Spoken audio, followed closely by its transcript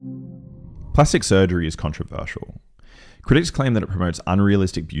Plastic surgery is controversial. Critics claim that it promotes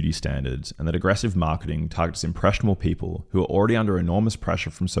unrealistic beauty standards and that aggressive marketing targets impressionable people who are already under enormous pressure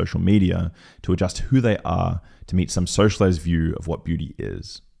from social media to adjust who they are to meet some socialized view of what beauty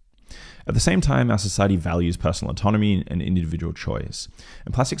is. At the same time, our society values personal autonomy and individual choice,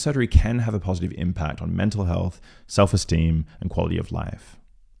 and plastic surgery can have a positive impact on mental health, self-esteem, and quality of life.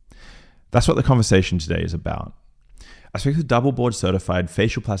 That's what the conversation today is about. I speak with double board certified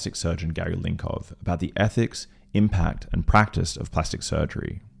facial plastic surgeon Gary Linkov about the ethics, impact, and practice of plastic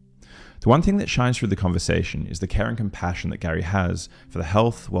surgery. The one thing that shines through the conversation is the care and compassion that Gary has for the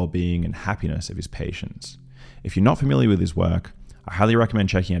health, well-being, and happiness of his patients. If you're not familiar with his work, I highly recommend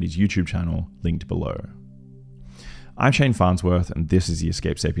checking out his YouTube channel, linked below. I'm Shane Farnsworth, and this is the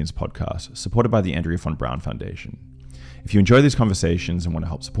Escape Sapiens podcast, supported by the Andrea von Braun Foundation. If you enjoy these conversations and want to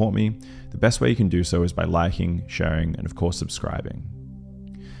help support me, the best way you can do so is by liking, sharing, and of course subscribing.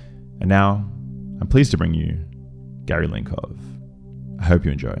 And now, I'm pleased to bring you Gary Linkov. I hope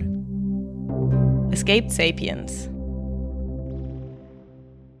you enjoy. Escape Sapiens.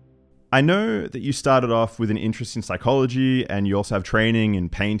 I know that you started off with an interest in psychology and you also have training in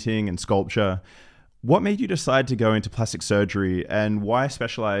painting and sculpture. What made you decide to go into plastic surgery and why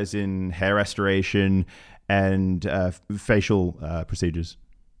specialize in hair restoration and facial procedures?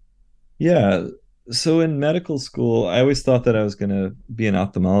 Yeah. So in medical school, I always thought that I was going to be an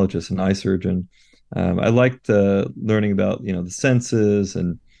ophthalmologist, an eye surgeon. I liked learning about, the senses,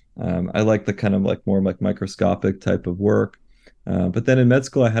 and I liked the kind of more microscopic type of work. But then in med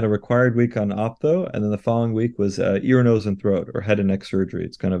school, I had a required week on ophtho, and then the following week was ear, nose, and throat, or head and neck surgery.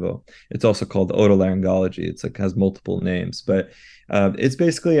 It's also called otolaryngology. Has multiple names, but it's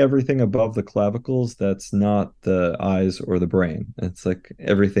basically everything above the clavicles that's not the eyes or the brain. It's like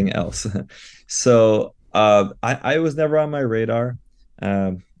everything else. So I was never on my radar.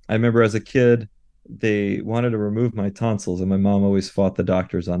 I remember as a kid, they wanted to remove my tonsils, and my mom always fought the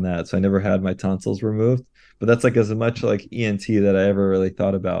doctors on that. So I never had my tonsils removed. But that's as much like ENT that I ever really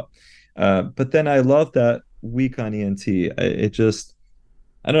thought about. But then I loved that week on ENT.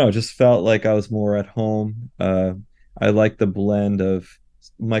 I don't know, it just felt like I was more at home. I liked the blend of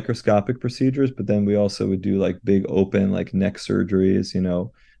microscopic procedures, but then we also would do big open neck surgeries,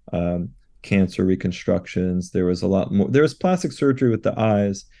 cancer reconstructions. There was a lot more. There was plastic surgery with the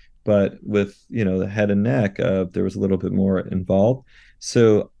eyes, but with the head and neck, there was a little bit more involved.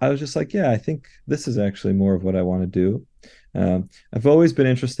 So I was just yeah, I think this is actually more of what I want to do. I've always been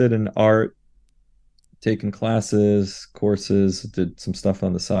interested in art, taken classes, courses, did some stuff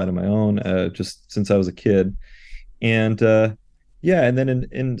on the side of my own, just since I was a kid. And yeah, and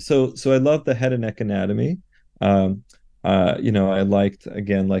then so I love the head and neck anatomy. I liked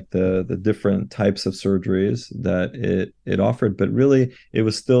again the different types of surgeries that it offered, but really it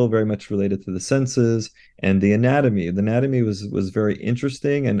was still very much related to the senses and the anatomy. The anatomy was very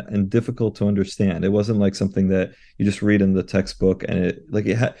interesting and difficult to understand. It wasn't like something that you just read in the textbook, and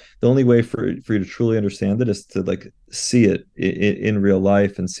the only way for you to truly understand it is to see it in real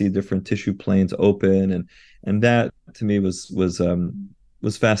life and see different tissue planes open, and that to me was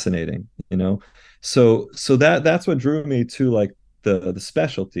fascinating, So that's what drew me to the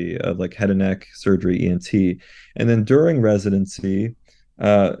specialty of head and neck surgery, ENT. And then during residency,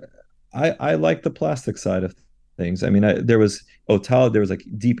 I liked the plastic side of things. I mean, there was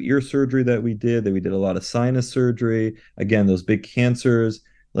deep ear surgery that we did a lot of sinus surgery, again, those big cancers,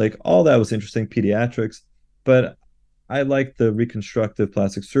 all that was interesting, pediatrics. But I liked the reconstructive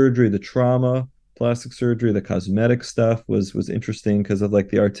plastic surgery, the trauma plastic surgery, the cosmetic stuff was interesting because of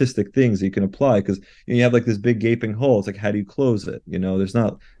the artistic things that you can apply, because you have this big gaping hole. It's how do you close it? There's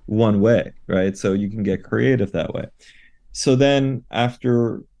not one way, right? So you can get creative that way. So then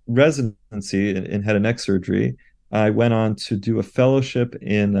after residency in head and neck surgery, I went on to do a fellowship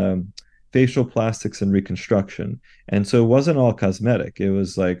in facial plastics and reconstruction. And so it wasn't all cosmetic. It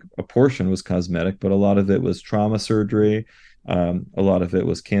was a portion was cosmetic, but a lot of it was trauma surgery. A lot of it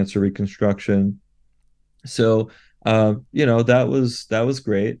was cancer reconstruction. So, that was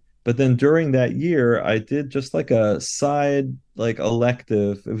great. But then during that year, I did just a side,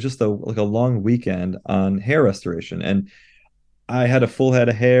 elective. It was just a long weekend on hair restoration. And I had a full head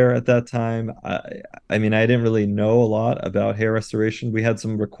of hair at that time. I mean, I didn't really know a lot about hair restoration. We had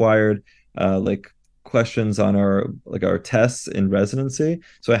some required, questions on our tests in residency.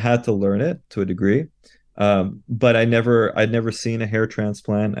 So I had to learn it to a degree. But I'd never seen a hair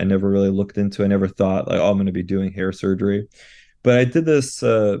transplant. I never really looked into it. I never thought oh, I'm going to be doing hair surgery. But I did this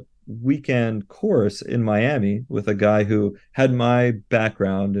weekend course in Miami with a guy who had my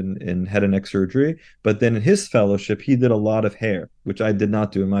background in head and neck surgery, but then in his fellowship, he did a lot of hair, which I did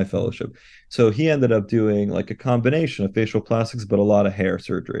not do in my fellowship. So he ended up doing like a combination of facial plastics, but a lot of hair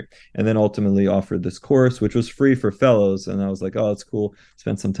surgery. And then ultimately offered this course, which was free for fellows. And I was like, oh, it's cool.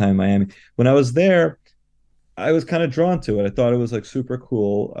 Spend some time in Miami. When I was there, I was kind of drawn to it. I thought it was like super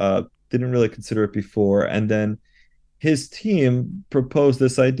cool. Didn't really consider it before. And then his team proposed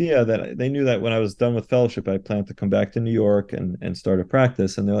this idea that they knew that when I was done with fellowship, I planned to come back to New York and start a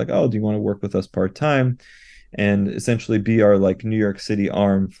practice. And they're like, oh, do you want to work with us part time? And essentially be our like New York City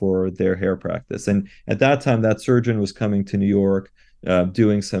arm for their hair practice. And at that time, that surgeon was coming to New York,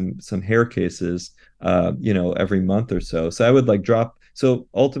 doing some hair cases, every month or so. So I would like drop. So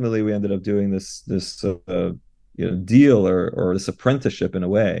ultimately, we ended up doing this deal or this apprenticeship in a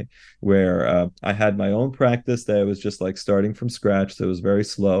way where I had my own practice that I was just like starting from scratch. So it was very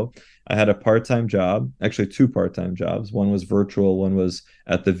slow. I had a part-time job, actually two part-time jobs. One was virtual, one was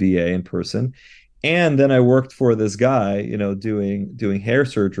at the VA in person. And then I worked for this guy, doing hair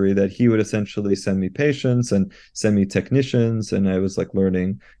surgery that he would essentially send me patients and send me technicians, and I was like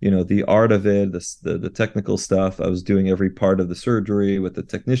learning, the art of it, the technical stuff. I was doing every part of the surgery with the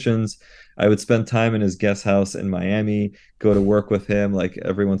technicians. I would spend time in his guest house in Miami, go to work with him like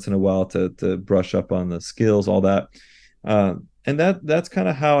every once in a while to brush up on the skills, all that. And that's kind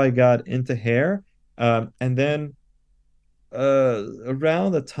of how I got into hair. And then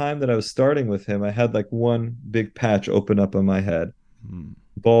around the time that I was starting with him, I had like one big patch open up on my head, Mm.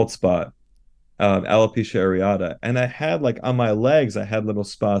 bald spot, alopecia areata. And I had like on my legs, I had little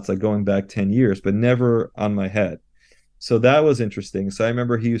spots like going back 10 years, but never on my head. So that was interesting. So I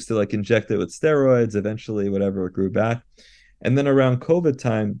remember he used to like inject it with steroids, eventually, whatever, it grew back. And then around COVID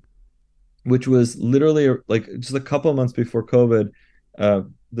time, which was literally like just a couple of months before COVID, uh,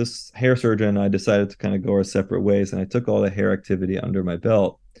 this hair surgeon and I decided to kind of go our separate ways, and I took all the hair activity under my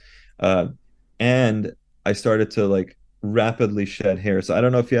belt, uh, and I started to like rapidly shed hair. So I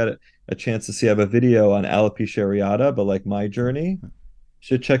don't know if you had a chance to see. I have a video on alopecia areata, but like my journey, you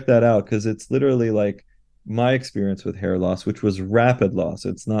should check that out because it's literally like my experience with hair loss, which was rapid loss.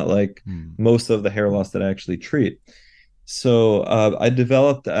 It's not like Mm. most of the hair loss that I actually treat. So I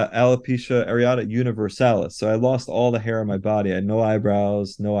developed alopecia areata universalis. So I lost all the hair on my body. I had no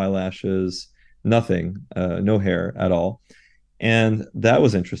eyebrows, no eyelashes, nothing, no hair at all. And that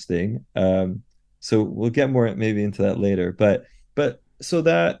was interesting. So we'll get more maybe into that later. But so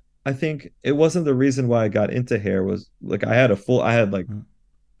that I think it wasn't the reason why I got into hair was like I had like Mm.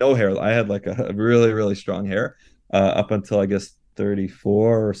 no hair. I had like a really, really strong hair up until I guess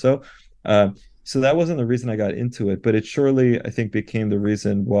 34 or so. Uh, so that wasn't the reason I got into it, but it surely I think became the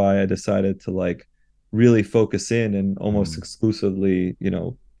reason why I decided to like really focus in and almost Mm. exclusively,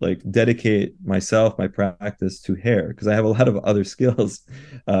 like dedicate myself, my practice to hair because I have a lot of other skills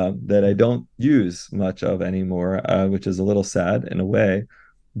that I don't use much of anymore, which is a little sad in a way.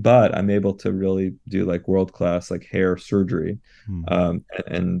 But I'm able to really do like world class like hair surgery, Mm.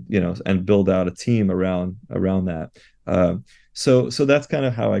 and build out a team around that. So that's kind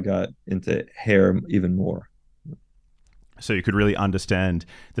of how I got into hair even more. So you could really understand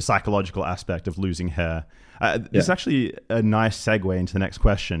the psychological aspect of losing hair. This Yeah. is actually a nice segue into the next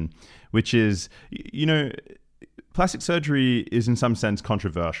question, which is, plastic surgery is in some sense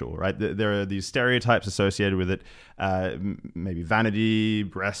controversial, right? There are these stereotypes associated with it, maybe vanity,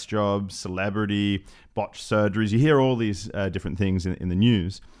 breast jobs, celebrity, botched surgeries. You hear all these different things in the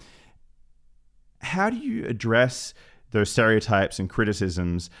news. How do you address those stereotypes and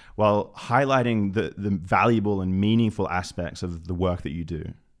criticisms while highlighting the valuable and meaningful aspects of the work that you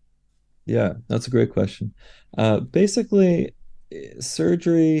do? Yeah, that's a great question. Basically,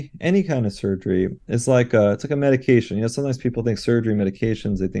 surgery, any kind of surgery, is like it's like a medication. Sometimes people think surgery,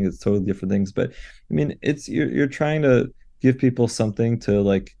 medications, they think it's totally different things. But I mean, it's you're trying to give people something to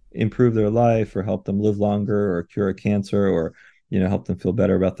like improve their life or help them live longer or cure a cancer or help them feel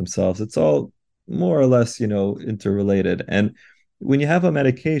better about themselves. It's all more or less interrelated. And when you have a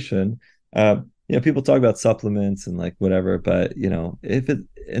medication, uh, people talk about supplements and like whatever, but if it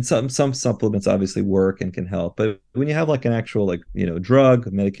and some supplements obviously work and can help, but when you have like an actual like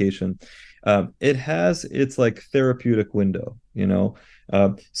drug medication, it has its like therapeutic window.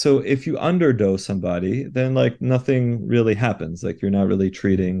 So if you underdose somebody, then like nothing really happens. Like you're not really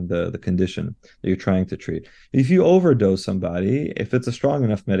treating the condition that you're trying to treat. If you overdose somebody, if it's a strong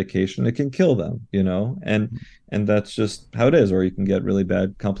enough medication, it can kill them. And that's just how it is. Or you can get really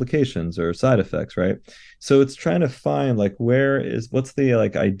bad complications or side effects, right? So it's trying to find like what's the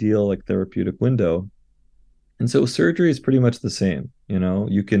like ideal like therapeutic window. And so surgery is pretty much the same.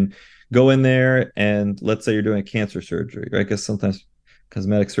 You can go in there and let's say you're doing cancer surgery, right? Because sometimes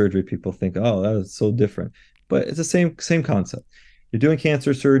cosmetic surgery, people think, oh, that is so different. But it's the same concept. You're doing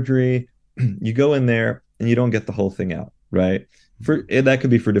cancer surgery, you go in there and you don't get the whole thing out, right? That could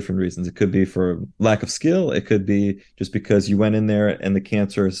be for different reasons. It could be for lack of skill. It could be just because you went in there and the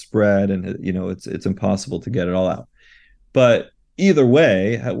cancer is spread and it's impossible to get it all out. But either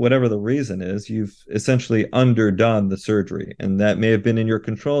way, whatever the reason is, you've essentially underdone the surgery, and that may have been in your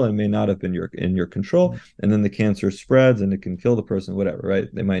control and may not have been in your control. And then the cancer spreads and it can kill the person, whatever, right?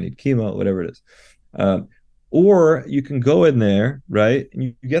 They might need chemo, whatever it is. Or you can go in there, right, and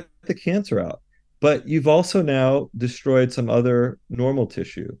you get the cancer out, but you've also now destroyed some other normal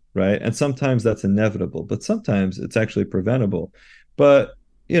tissue, right? And sometimes that's inevitable, but sometimes it's actually preventable. But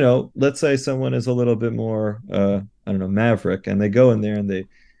let's say someone is a little bit more, I don't know, maverick, and they go in there and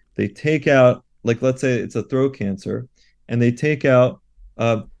they take out, like, let's say it's a throat cancer, and they take out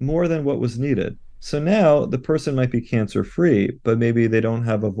more than what was needed. So now the person might be cancer free, but maybe they don't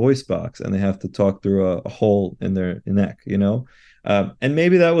have a voice box and they have to talk through a hole in their neck, and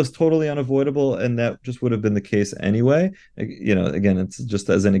maybe that was totally unavoidable, and that just would have been the case anyway. Again, it's just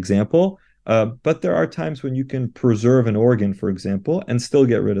as an example. But there are times when you can preserve an organ, for example, and still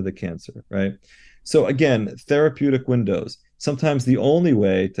get rid of the cancer, right? So again, therapeutic windows. Sometimes the only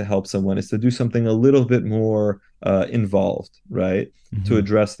way to help someone is to do something a little bit more involved, right? Mm-hmm. To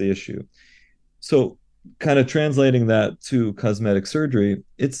address the issue. So kind of translating that to cosmetic surgery,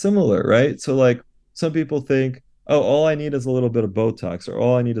 it's similar, right? So like some people think, oh, all I need is a little bit of Botox, or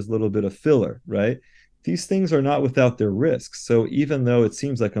all I need is a little bit of filler, right? These things are not without their risks. So even though it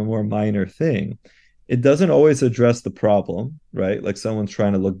seems like a more minor thing, it doesn't always address the problem, right? Like someone's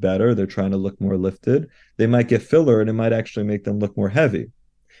trying to look better, they're trying to look more lifted. They might get filler and it might actually make them look more heavy.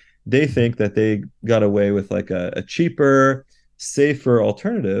 They think that they got away with like a cheaper, safer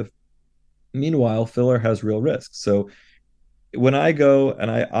alternative. Meanwhile, filler has real risks. So when I go and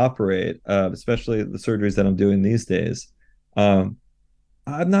I operate, especially the surgeries that I'm doing these days, I'm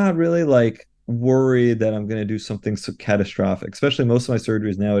not really like worried that I'm going to do something so catastrophic. Especially most of my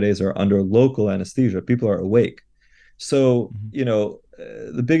surgeries nowadays are under local anesthesia. People are awake. So,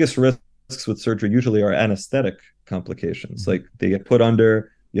 the biggest risks with surgery usually are anesthetic complications. Like they get put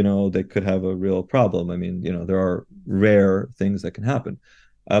under, they could have a real problem. I mean, there are rare things that can happen.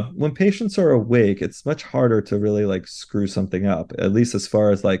 When patients are awake, it's much harder to really like screw something up, at least as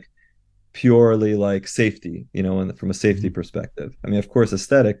far as like purely like safety, and from a safety perspective. I mean, of course,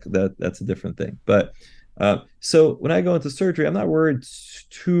 aesthetic, that's a different thing. But so when I go into surgery, I'm not worried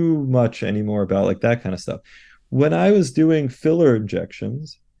too much anymore about like that kind of stuff. When I was doing filler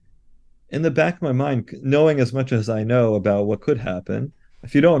injections, in the back of my mind, knowing as much as I know about what could happen,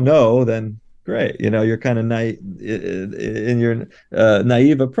 if you don't know, then great. You're kind of in your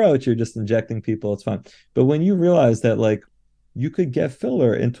naive approach. You're just injecting people. It's fine. But when you realize that like you could get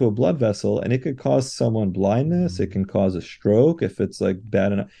filler into a blood vessel and it could cause someone blindness, it can cause a stroke if it's like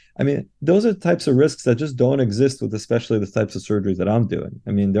bad enough. I mean, those are types of risks that just don't exist with especially the types of surgeries that I'm doing.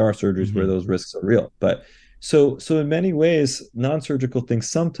 I mean, there are surgeries where those risks are real, but so in many ways, non-surgical things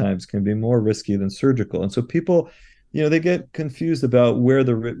sometimes can be more risky than surgical. And so people, they get confused about where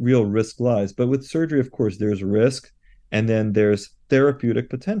the real risk lies. But with surgery, of course, there's risk and then there's therapeutic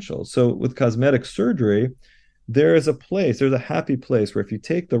potential. So with cosmetic surgery, there's a happy place where if you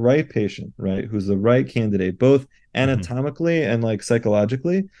take the right patient, right, who's the right candidate, both anatomically and like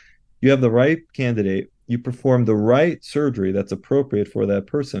psychologically, you have the right candidate, you perform the right surgery that's appropriate for that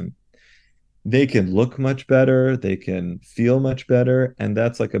person. They can look much better, they can feel much better, and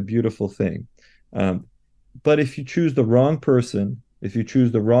that's like a beautiful thing. But if you choose the wrong person, if you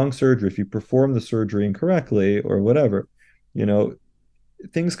choose the wrong surgery, if you perform the surgery incorrectly or whatever,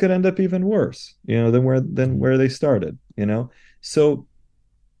 things could end up even worse, than where they started, So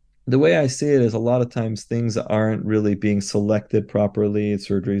the way I see it is a lot of times things aren't really being selected properly.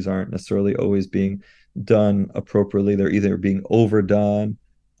 Surgeries aren't necessarily always being done appropriately. They're either being overdone,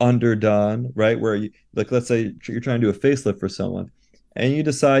 underdone, right? Where you, like, let's say you're trying to do a facelift for someone and you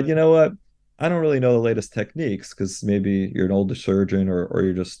decide, you know what? I don't really know the latest techniques because maybe you're an older surgeon or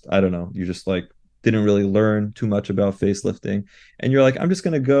you're just, I don't know, you just like didn't really learn too much about facelifting. And you're like, I'm just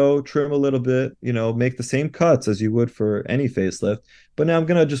going to go trim a little bit, make the same cuts as you would for any facelift. But now I'm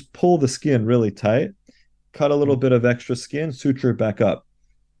going to just pull the skin really tight, cut a little bit of extra skin, suture it back up.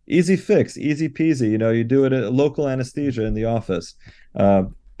 Easy fix, easy peasy. You do it at local anesthesia in the office.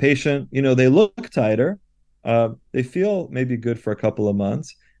 Patient, they look tighter. They feel maybe good for a couple of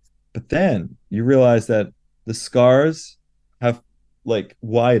months. But then you realize that the scars have like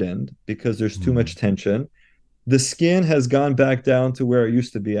widened because there's too much tension. the skin has gone back down to where it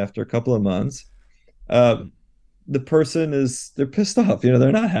used to be after a couple of months. Uh, the person is they're pissed off.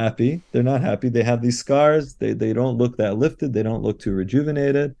 They're not happy. They're not happy. They have these scars. They don't look that lifted. They don't look too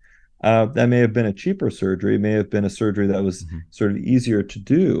rejuvenated. That may have been a cheaper surgery, may have been a surgery that was Mm-hmm. sort of easier to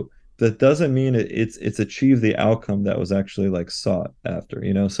do. That doesn't mean it's achieved the outcome that was actually like sought after.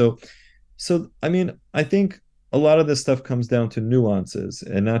 So I mean, I think a lot of this stuff comes down to nuances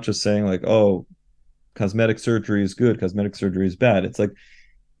and not just saying like, oh, cosmetic surgery is good, cosmetic surgery is bad. It's like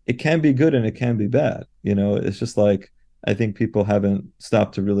it can be good and it can be bad. It's just like I think people haven't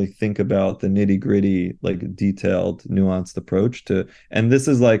stopped to really think about the nitty gritty, like detailed, nuanced approach to. And this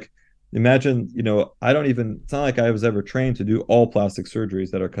is like, imagine, I don't even. It's not like I was ever trained to do all plastic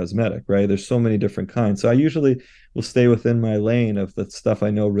surgeries that are cosmetic, right? There's so many different kinds. So I usually will stay within my lane of the stuff I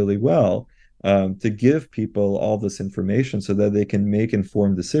know really well, to give people all this information so that they can make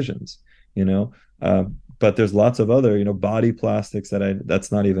informed decisions. You know, but there's lots of other body plastics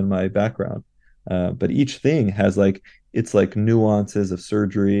that's not even my background, but each thing has like it's like nuances of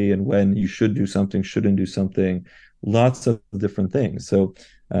surgery and when you should do something, shouldn't do something, lots of different things. So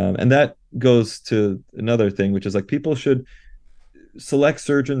and that goes to another thing, which is like people should select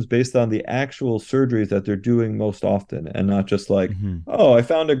surgeons based on the actual surgeries that they're doing most often, and not just like, Mm-hmm. oh, I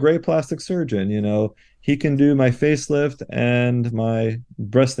found a great plastic surgeon, he can do my facelift and my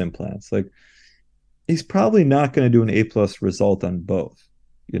breast implants. Like, he's probably not going to do an A+ result on both.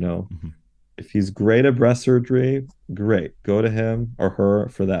 You know, Mm-hmm. if he's great at breast surgery, great, go to him or her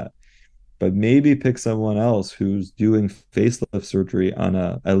for that. But maybe pick someone else who's doing facelift surgery on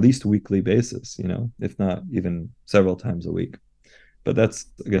a at least weekly basis, if not even several times a week. But that's,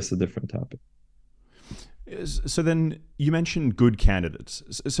 I guess, a different topic. So then you mentioned good candidates.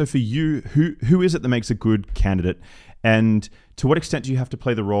 So for you, who is it that makes a good candidate, and to what extent do you have to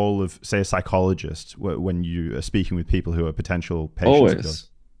play the role of, say, a psychologist when you are speaking with people who are potential patients of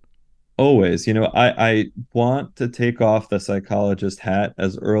yours? Always always I want to take off the psychologist hat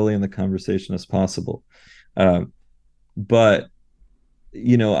as early in the conversation as possible, um, but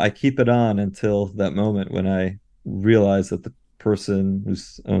I keep it on until that moment when I realize that the person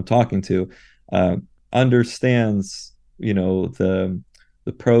who's I'm talking to uh, understands, the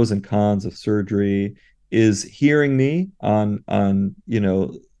pros and cons of surgery, is hearing me on,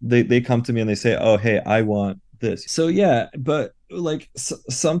 they come to me and they say, oh, hey, I want this. So yeah, but like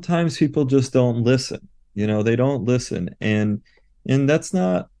sometimes people just don't listen. They don't listen, and that's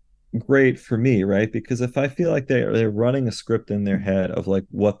not great for me, right? Because if I feel like they're running a script in their head of like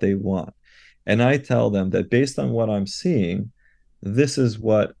what they want, and I tell them that based on what I'm seeing, this is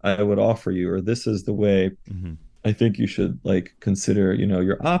what I would offer you, or this is the way Mm-hmm. I think you should like consider,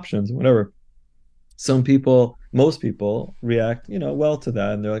 your options, whatever. Most people react, well to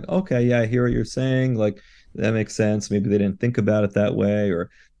that, and they're like, okay, yeah, I hear what you're saying. Like, that makes sense. Maybe they didn't think about it that way, or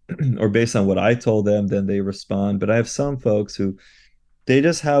or based on what I told them, then they respond. But I have some folks who they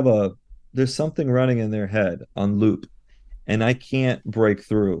just have there's something running in their head on loop, and I can't break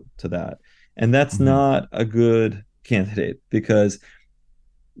through to that. And that's Mm-hmm. not a good candidate, because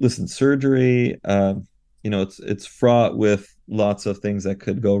listen, surgery, it's fraught with lots of things that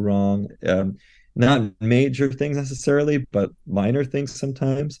could go wrong. Not major things necessarily, but minor things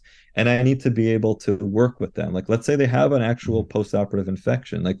sometimes. And I need to be able to work with them. Like, let's say they have an Mm-hmm. actual post-operative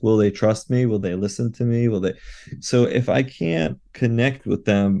infection. Like, will they trust me? Will they listen to me? Will they? So if I can't connect with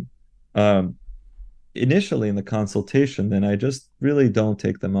them um, initially in the consultation, then I just really don't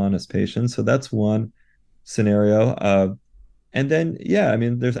take them on as patients. So that's one scenario. And then, yeah, I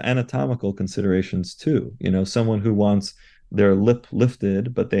mean, there's anatomical considerations too. Someone who wants their lip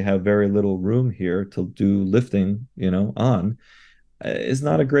lifted, but they have very little room here to do lifting, on, is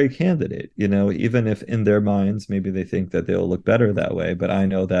not a great candidate. Even if in their minds, maybe they think that they'll look better that way. But I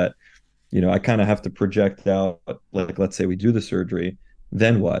know that, I kind of have to project out, like, let's say we do the surgery,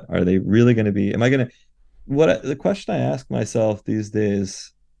 then what? Are they really going to be, am I going to, the question I ask myself these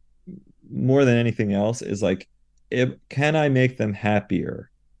days more than anything else is like, can I make them happier?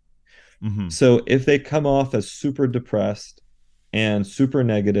 Mm-hmm. So if they come off as super depressed and super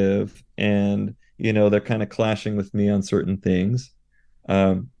negative, and they're kind of clashing with me on certain things,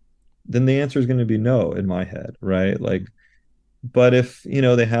 um, then the answer is going to be no in my head, right? Like, but if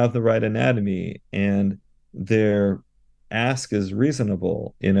they have the right anatomy and their ask is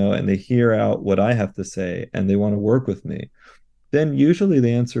reasonable, and they hear out what I have to say and they want to work with me, then usually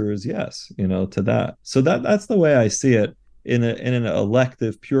the answer is yes, to that. So that's the way I see it in an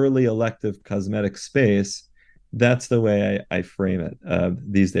elective, purely elective cosmetic space. That's the way I frame it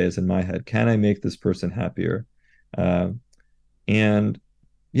these days in my head. Can I make this person happier? Uh, and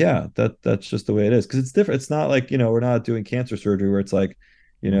Yeah, that's just the way it is. Because it's different. It's not like, we're not doing cancer surgery where it's like,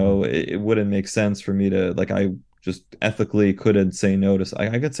 Hmm. it wouldn't make sense for me to like I just ethically couldn't say no to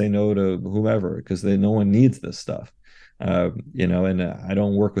I could say no to whomever because no one needs this stuff. And I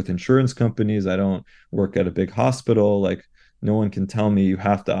don't work with insurance companies. I don't work at a big hospital. Like no one can tell me you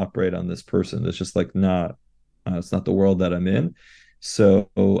have to operate on this person. It's just like not it's not the world that I'm in.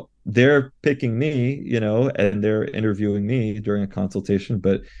 So they're picking me, and they're interviewing me during a consultation,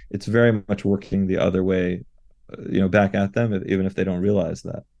 but it's very much working the other way, back at them, even if they don't realize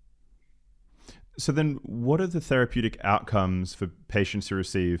that. So then, what are the therapeutic outcomes for patients who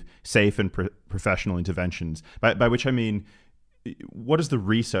receive safe and professional interventions? By which I mean, what does the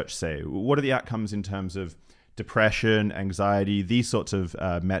research say? What are the outcomes in terms of depression, anxiety, these sorts of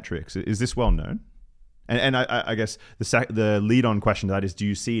metrics? Is this well known? And I guess the lead on question to that is, do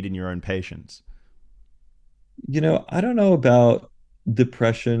you see it in your own patients? I don't know about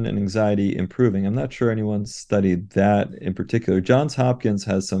depression and anxiety improving. I'm not sure anyone's studied that in particular. Johns Hopkins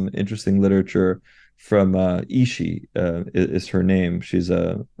has some interesting literature from Ishii, is her name. She's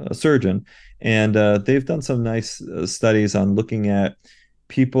a surgeon, and they've done some nice studies on looking at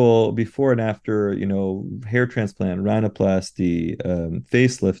people before and after, hair transplant, rhinoplasty,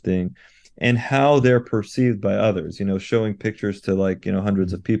 facelifting, and how they're perceived by others. Showing pictures to like,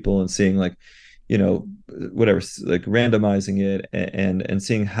 hundreds of people and seeing like, whatever, like randomizing it and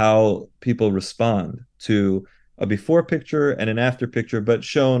seeing how people respond to a before picture and an after picture, but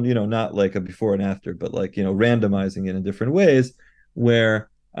shown, not like a before and after, but like, randomizing it in different ways where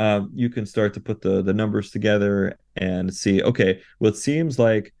you can start to put the numbers together and see, okay, well, it seems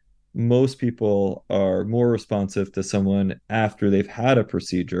like most people are more responsive to someone after they've had a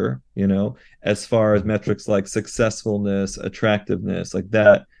procedure, as far as metrics like successfulness, attractiveness, like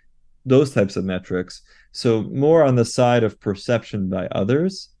that, those types of metrics. So more on the side of perception by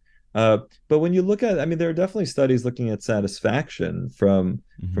others. Uh, but when you look at, I mean, there are definitely studies looking at satisfaction from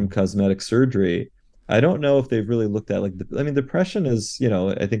Mm-hmm. cosmetic surgery. I don't know if they've really looked at like, I mean, depression is,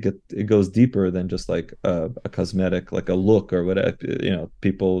 I think it goes deeper than just like a cosmetic, like a look or whatever.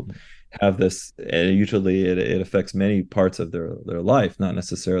 People have this, and usually it affects many parts of their life, not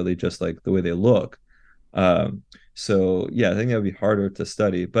necessarily just like the way they look. Um, so yeah, I think that would be harder to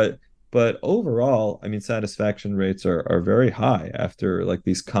study, but overall, I mean, satisfaction rates are very high after like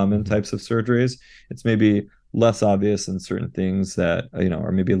these common Mm-hmm. types of surgeries. It's maybe less obvious in certain things that,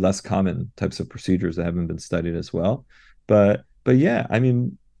 are maybe less common types of procedures that haven't been studied as well. But yeah, I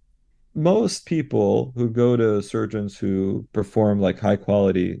mean, most people who go to surgeons who perform like high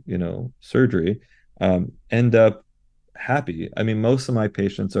quality, surgery, end up happy. I mean, most of my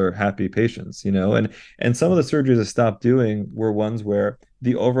patients are happy patients, and some of the surgeries I stopped doing were ones where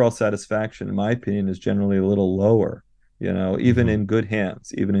the overall satisfaction, in my opinion, is generally a little lower, Mm-hmm. even in good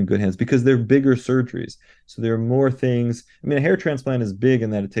hands, because they're bigger surgeries. So there are more things. I mean, a hair transplant is big in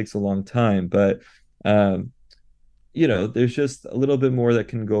that it takes a long time, but um, there's just a little bit more that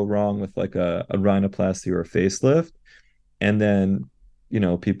can go wrong with like a rhinoplasty or a facelift. And then,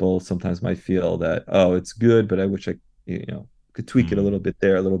 people sometimes might feel that, oh, it's good, but I wish I, could tweak it a Mm. little bit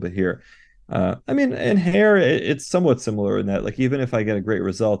there, a little bit here. I mean, in hair, it's somewhat similar in that, like, even if I get a great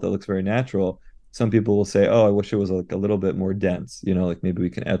result that looks very natural, some people will say, oh, I wish it was like a little bit more dense, like maybe we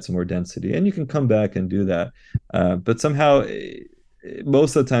can add some more density, and you can come back and do that. But somehow,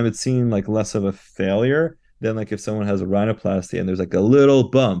 most of the time, it seemed like less of a failure than like if someone has a rhinoplasty and there's like a little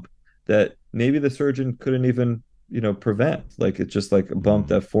bump that maybe the surgeon couldn't even, prevent. Like it's just like a bump Mm.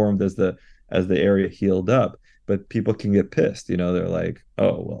 that formed as the area healed up. But people can get pissed, they're like,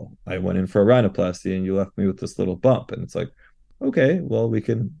 oh, well, I went in for a rhinoplasty and you left me with this little bump. And it's like, okay, well, we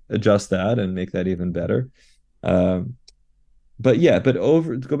can adjust that and make that even better. Um, but yeah, but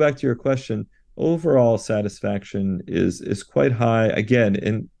over to go back to your question, overall satisfaction is quite high again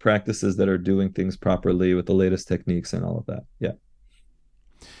in practices that are doing things properly with the latest techniques and all of that. Yeah.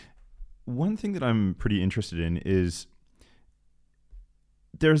 One thing that I'm pretty interested in is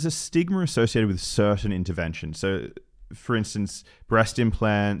there's a stigma associated with certain interventions. So, for instance, breast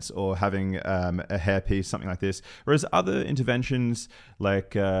implants or having a hairpiece, something like this. Whereas other interventions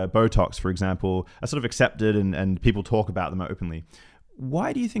like Botox, for example, are sort of accepted and people talk about them openly.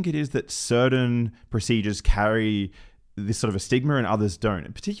 Why do you think it is that certain procedures carry this sort of a stigma and others don't?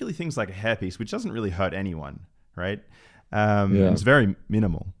 And particularly things like a hairpiece, which doesn't really hurt anyone, right? And Yeah. it's very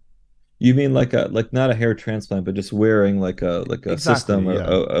minimal. You mean like not a hair transplant, but just wearing like a Exactly. system or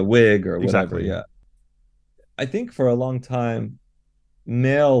Yeah. a wig or whatever. Exactly. Yeah. I think for a long time,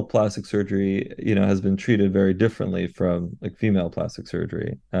 male plastic surgery, has been treated very differently from like female plastic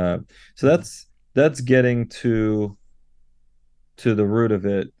surgery. So that's getting to the root of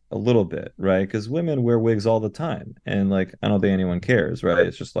it a little bit, right? Because women wear wigs all the time, and like I don't think anyone cares, right?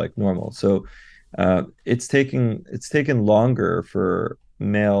 It's just like normal. So it's taken longer for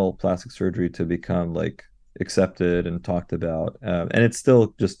male plastic surgery to become like accepted and talked about, and it's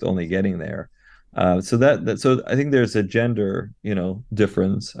still just only getting there. So I think there's a gender,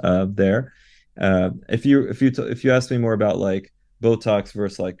 difference there. If you ask me more about like Botox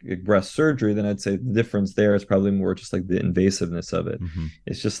versus like breast surgery, then I'd say the difference there is probably more just like the invasiveness of it. Hmm.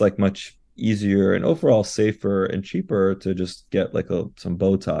 It's just like much easier and overall safer and cheaper to just get like some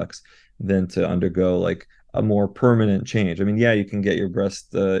Botox than to undergo like a more permanent change. I mean, yeah, you can get your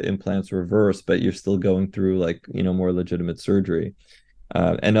breast implants reversed, but you're still going through like, more legitimate surgery.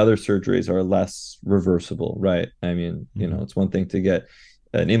 And other surgeries are less reversible, right? I mean, Hmm. it's one thing to get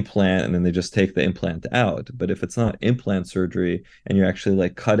an implant and then they just take the implant out. But if it's not implant surgery and you're actually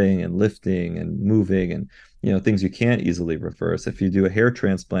like cutting and lifting and moving and things you can't easily reverse. If you do a hair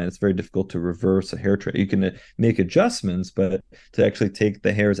transplant, it's very difficult to reverse a hair You can make adjustments, but to actually take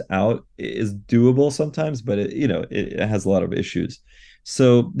the hairs out is doable sometimes, but it has a lot of issues.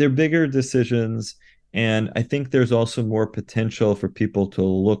 So they're bigger decisions. And I think there's also more potential for people to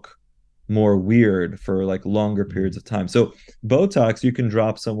look more weird for like longer periods of time. So Botox, you can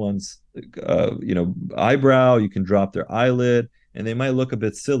drop someone's, eyebrow, you can drop their eyelid, and they might look a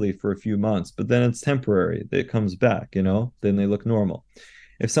bit silly for a few months, but then it's temporary. It comes back, then they look normal.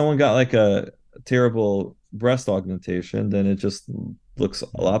 If someone got like a terrible breast augmentation, then it just looks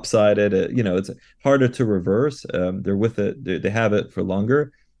lopsided. It's harder to reverse. They're with it, they have it for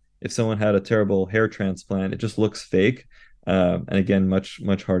longer. If someone had a terrible hair transplant, it just looks fake. And again, much,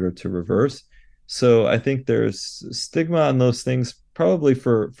 much harder to reverse. So I think there's stigma on those things probably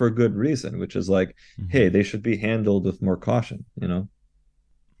for good reason, which is like, Hmm. hey, they should be handled with more caution.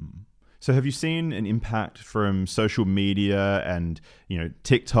 So have you seen an impact from social media and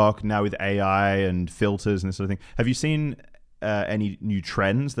TikTok now with AI and filters and this sort of thing? Have you seen any new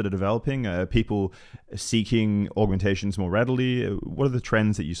trends that are developing? People seeking augmentations more readily? What are the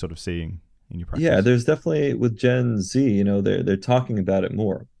trends that you're sort of seeing in your Yeah, practice? there's definitely with Gen Z, they're talking about it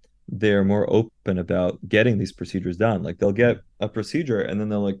more. They're more open about getting these procedures done. Like they'll get a procedure and then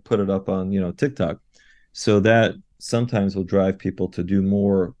they'll like put it up on, TikTok. So that sometimes will drive people to do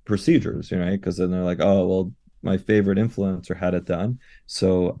more procedures, right? Because then they're like, oh, well, my favorite influencer had it done,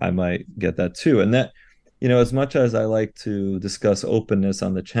 so I might get that too. And that, as much as I like to discuss openness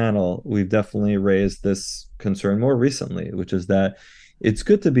on the channel, we've definitely raised this concern more recently, which is that it's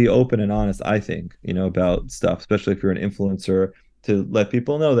good to be open and honest, I think, about stuff, especially if you're an influencer, to let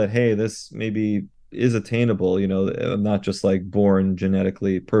people know that, hey, this maybe is attainable. I'm not just like born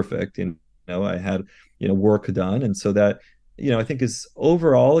genetically perfect. I had, work done. And so that, I think is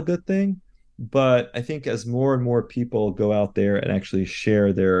overall a good thing. But I think as more and more people go out there and actually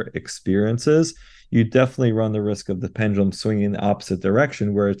share their experiences, you definitely run the risk of the pendulum swinging in the opposite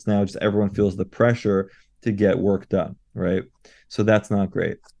direction, where it's now just everyone feels the pressure to get work done, right? So that's not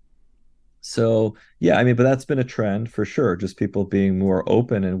great. So yeah, I mean, but that's been a trend for sure. Just people being more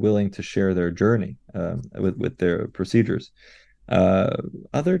open and willing to share their journey with their procedures. Uh,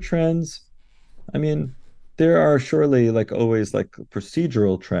 Other trends, I mean, there are surely like always like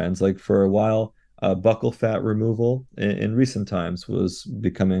procedural trends. Like for a while, buccal fat removal in recent times was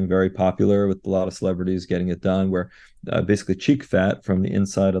becoming very popular with a lot of celebrities getting it done, where basically cheek fat from the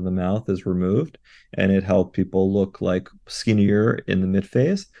inside of the mouth is removed, and it helped people look like skinnier in the mid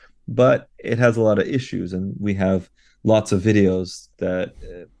phase. But it has a lot of issues, and we have lots of videos that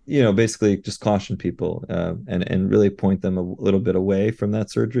basically just caution people and really point them a little bit away from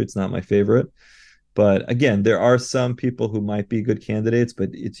that surgery. It's not my favorite. But again, there are some people who might be good candidates, but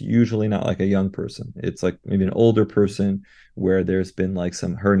it's usually not like a young person. It's like maybe an older person where there's been like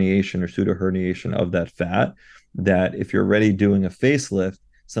some herniation or pseudo herniation of that fat. That if you're already doing a facelift,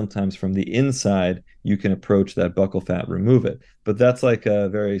 sometimes from the inside, you can approach that buccal fat, remove it. But that's like a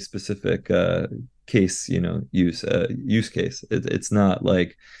very specific case, use case. It's not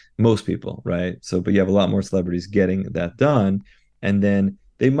like most people, right? So, but you have a lot more celebrities getting that done. And then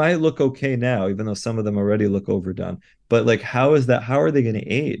they might look okay now, even though some of them already look overdone. But like, how is that? How are they going to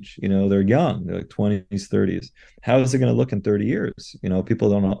age? They're young, they're like 20s, 30s. How is it going to look in 30 years?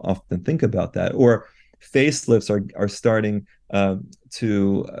 People don't often think about that. Or facelifts are starting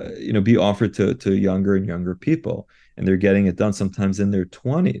to be offered to younger and younger people, and they're getting it done sometimes in their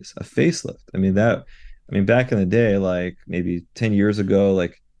 20s. A facelift. I mean, back in the day, like maybe 10 years ago,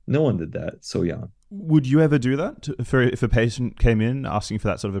 like no one did that so young. Would you ever do that if a patient came in asking for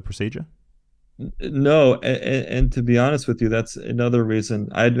that sort of a procedure? No, and to be honest with you, that's another reason.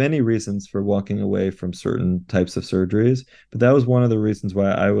 I had many reasons for walking away from certain types of surgeries, but that was one of the reasons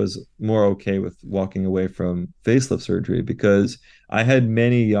why I was more okay with walking away from facelift surgery because I had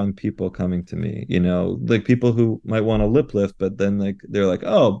many young people coming to me, like people who might want a lip lift, but then like they're like,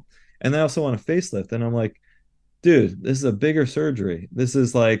 oh, and they also want a facelift. And I'm like, dude, this is a bigger surgery. This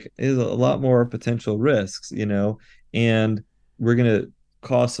is a lot more potential risks, and we're gonna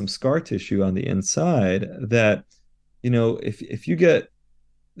cause some scar tissue on the inside that, if you get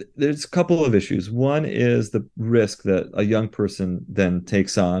there's a couple of issues. One is the risk that a young person then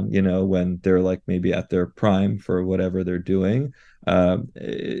takes on, when they're like maybe at their prime for whatever they're doing.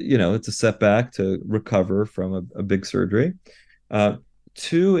 It's a setback to recover from a big surgery. Uh,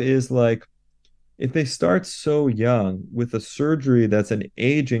 Two is like if they start so young with a surgery that's an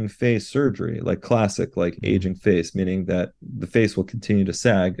aging face surgery, like classic, like Mm. aging face, meaning that the face will continue to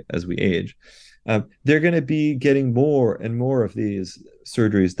sag as we age, they're going to be getting more and more of these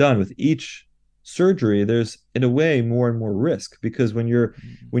surgeries done. With each surgery, there's in a way more and more risk because when you're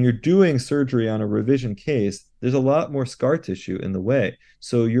doing surgery on a revision case, there's a lot more scar tissue in the way.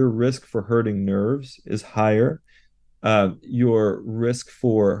 So your risk for hurting nerves is higher. Your risk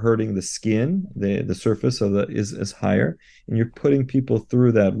for hurting the skin, the surface of the is higher, and you're putting people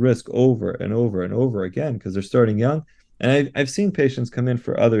through that risk over and over and over again because they're starting young. And I've seen patients come in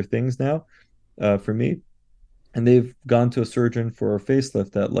for other things now, for me, and they've gone to a surgeon for a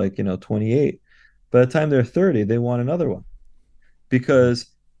facelift at like 28. By the time they're 30, they want another one because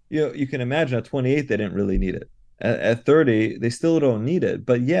you can imagine at 28 they didn't really need it. At 30 they still don't need it,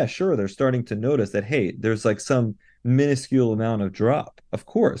 but yeah, sure, they're starting to notice that hey, there's like some minuscule amount of drop, of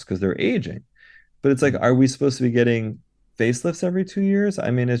course, because they're aging. But it's like, Mm. are we supposed to be getting facelifts every 2 years? I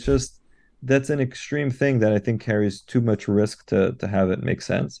mean, it's just that's an extreme thing that I think carries too much risk to have it make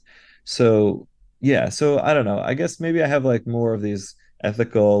sense. So yeah, so I don't know. I guess maybe I have like more of these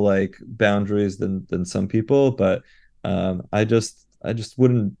ethical like boundaries than some people, but I just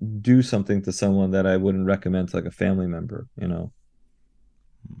wouldn't do something to someone that I wouldn't recommend to like a family member.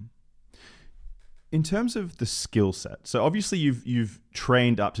 In terms of the skill set, so obviously you've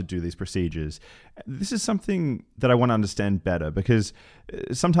trained up to do these procedures. This is something that I want to understand better because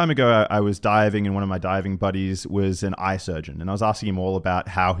some time ago I was diving and one of my diving buddies was an eye surgeon, and I was asking him all about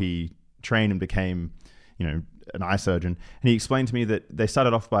how he trained and became, an eye surgeon. And he explained to me that they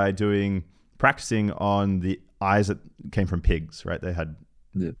started off by practicing on the eyes that came from pigs, right?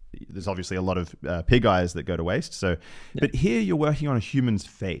 Yeah. There's obviously a lot of pig eyes that go to waste. So, Yeah. but here you're working on a human's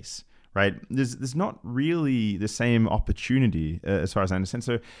face, right? There's not really the same opportunity as far as I understand.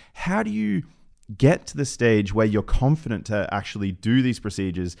 So how do you get to the stage where you're confident to actually do these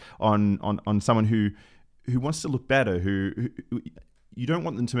procedures on someone who wants to look better, who you don't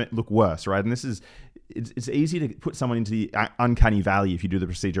want them to look worse, right? And it's easy to put someone into the uncanny valley if you do the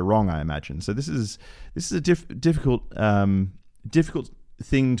procedure wrong, I imagine. So this is a difficult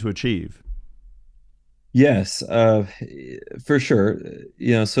thing to achieve. Yes, for sure.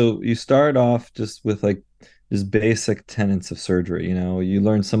 So you start off just with like just basic tenets of surgery. You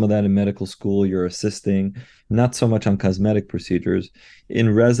learn some of that in medical school. You're assisting, not so much on cosmetic procedures.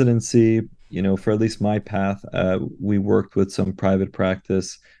 In residency, for at least my path, we worked with some private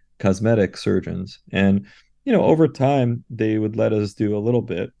practice cosmetic surgeons. And, over time, they would let us do a little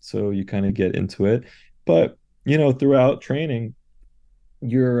bit. So you kind of get into it. But, throughout training,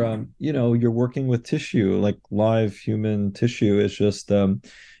 you're working with tissue like live human tissue. Is just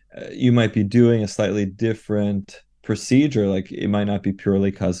you might be doing a slightly different procedure, like it might not be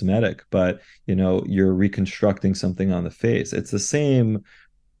purely cosmetic, but you're reconstructing something on the face. It's the same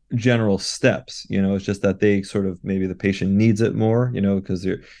general steps. It's just that they sort of maybe the patient needs it more, because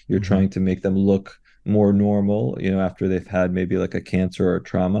you're Mm-hmm. trying to make them look more normal, after they've had maybe like a cancer or a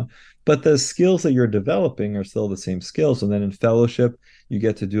trauma. But the skills that you're developing are still the same skills. And then in fellowship, you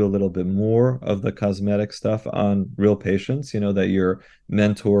get to do a little bit more of the cosmetic stuff on real patients, that your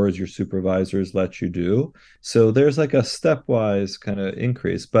mentors, your supervisors let you do. So there's like a stepwise kind of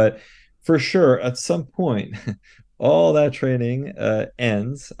increase. But for sure, at some point, all that training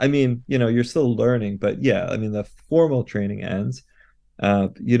ends. I mean, you're still learning, but yeah, I mean, the formal training ends.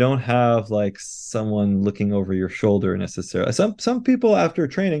 You don't have like someone looking over your shoulder necessarily. Some people after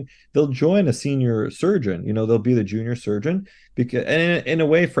training, they'll join a senior surgeon. They'll be the junior surgeon because, and in a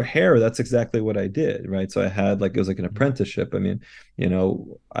way, for hair, that's exactly what I did, right? So I had like it was like an apprenticeship. I mean,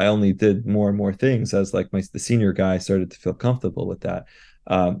 I only did more and more things as like the senior guy started to feel comfortable with that.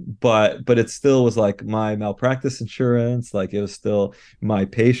 But it still was like my malpractice insurance, like it was still my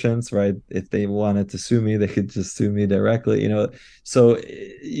patients, right? If they wanted to sue me, they could just sue me directly, you know. So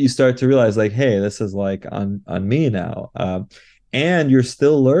you start to realize like, hey, this is like on me now. And you're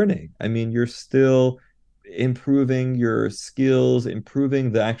still learning. I mean, you're still improving your skills,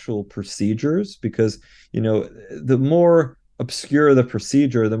 improving the actual procedures, because you know the more obscure the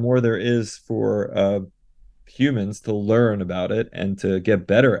procedure, the more there is for humans to learn about it and to get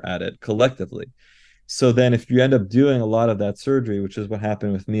better at it collectively. So then if you end up doing a lot of that surgery, which is what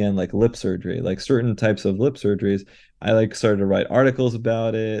happened with me and like lip surgery, like certain types of lip surgeries, I like started to write articles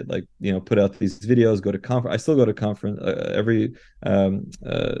about it, like, you know, put out these videos, go to conference. I still go to conference every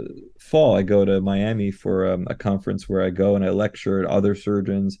fall. I go to Miami for a conference where I go and I lecture other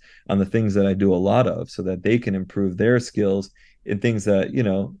surgeons on the things that I do a lot of so that they can improve their skills in things that, you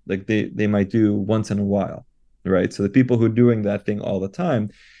know, like they might do once in a while, right? So the people who are doing that thing all the time,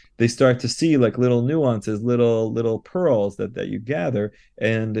 they start to see like little nuances, little pearls that you gather,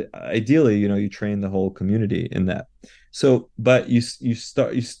 and ideally, you know, you train the whole community in that. So, but you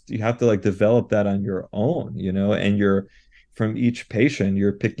have to like develop that on your own, you know, and you're from each patient,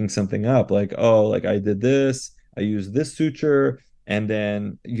 you're picking something up like, oh, like I did this, I used this suture, and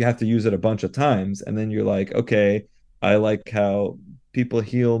then you have to use it a bunch of times, and then you're like, okay, I like how people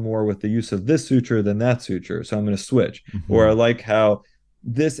heal more with the use of this suture than that suture, so I'm going to switch. Or I Mm-hmm. like how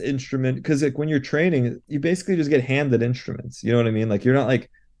this instrument, because like when you're training, you basically just get handed instruments. You know what I mean? Like you're not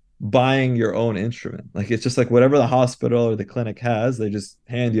like buying your own instrument. Like it's just like whatever the hospital or the clinic has, they just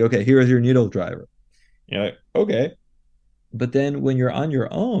hand you, okay, here's your needle driver. You're like, okay. But then when you're on your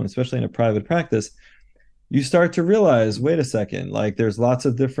own, especially in a private practice, you start to realize, wait a second, like there's lots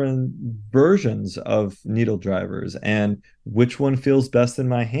of different versions of needle drivers, and which one feels best in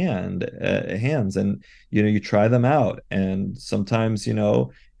my hands, and you know, you try them out, and sometimes, you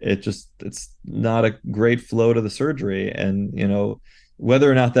know, it's not a great flow to the surgery, and you know,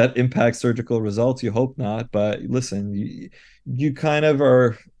 whether or not that impacts surgical results, you hope not, but listen, you kind of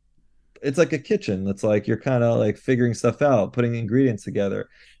are, it's like a kitchen. It's like you're kind of like figuring stuff out, putting ingredients together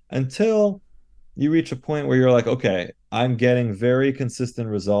until you reach a point where you're like, okay, I'm getting very consistent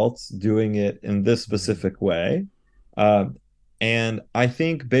results doing it in this specific way. Um, and I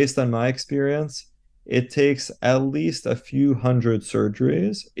think based on my experience, it takes at least a few hundred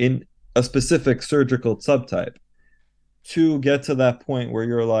surgeries in a specific surgical subtype to get to that point where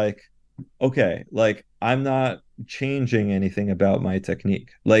you're like, okay, like I'm not changing anything about my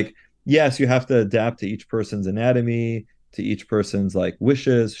technique. Like, yes, you have to adapt to each person's anatomy, to each person's like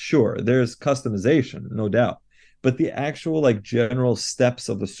wishes. Sure, there's customization, no doubt. But the actual like general steps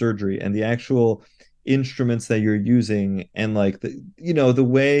of the surgery and the actual instruments that you're using and like the, you know, the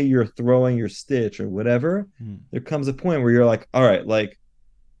way you're throwing your stitch or whatever, there comes a point where you're like, all right, like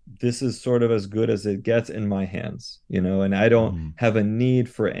this is sort of as good as it gets in my hands, you know, and I don't Mm-hmm. have a need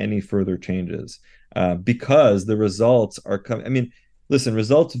for any further changes because the results are coming. I mean, listen,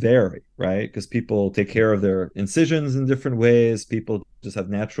 results vary, right? Because people take care of their incisions in different ways. People just have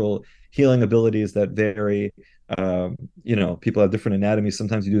natural healing abilities that vary. You know, people have different anatomies.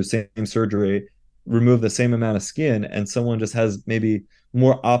 Sometimes you do the same surgery, remove the same amount of skin, and someone just has maybe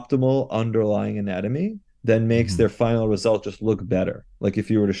more optimal underlying anatomy then makes Mm-hmm. their final result just look better. Like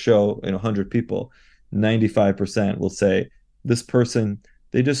if you were to show, you know, 100 people, 95% will say this person,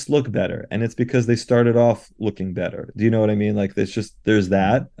 they just look better, and it's because they started off looking better. Do you know what I mean? Like there's just there's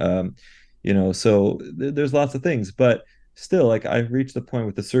that you know, so there's lots of things, but still, like I've reached the point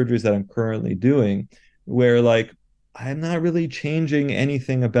with the surgeries that I'm currently doing where like I'm not really changing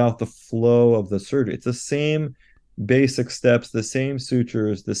anything about the flow of the surgery. It's the same basic steps, the same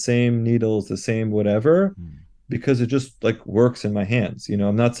sutures, the same needles, the same whatever, because it just like works in my hands. You know,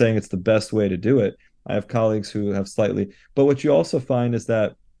 I'm not saying it's the best way to do it. I have colleagues who have slightly, but what you also find is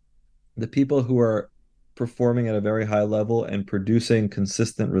that the people who are performing at a very high level and producing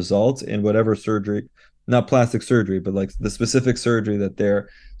consistent results in whatever surgery, not plastic surgery, but like the specific surgery that they're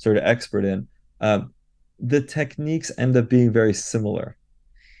sort of expert in, the techniques end up being very similar,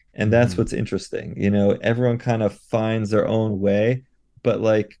 and that's Mm-hmm. what's interesting. You know, everyone kind of finds their own way, but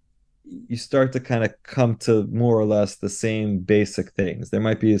like you start to kind of come to more or less the same basic things. There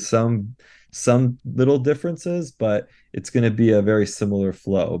might be some little differences, but it's going to be a very similar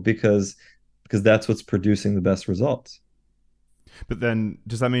flow because that's what's producing the best results. But then,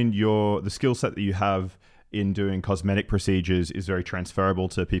 does that mean the skill set that you have in doing cosmetic procedures is very transferable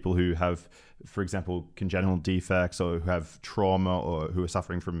to people who have, for example, congenital defects or who have trauma or who are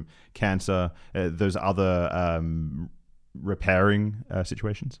suffering from cancer? Those other repairing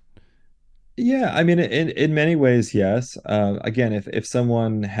situations. Yeah, I mean, in many ways, yes. Again, if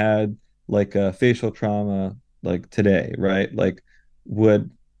someone had like a facial trauma like today, right? Like,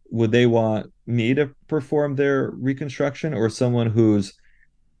 would would they want me to perform their reconstruction, or someone who's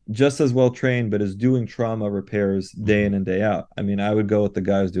just as well trained, but is doing trauma repairs day Hmm. in and day out? I mean, I would go with the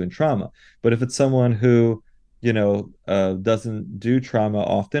guy who's doing trauma. But if it's someone who, doesn't do trauma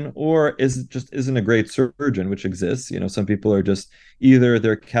often, or is just isn't a great surgeon, which exists, some people are just either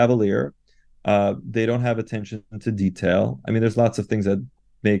they're cavalier, they don't have attention to detail. I mean, there's lots of things that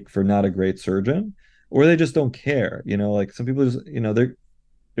make for not a great surgeon, or they just don't care. Like some people just, they don't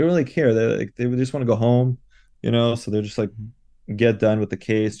really care. They just want to go home, so they're just like get done with the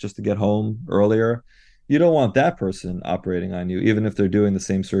case just to get home earlier. You don't want that person operating on you, even if they're doing the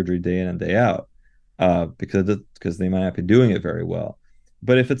same surgery day in and day out, because they might not be doing it very well.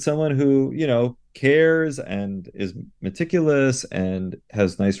 But if it's someone who, cares and is meticulous and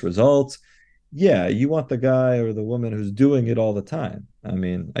has nice results, yeah, you want the guy or the woman who's doing it all the time. I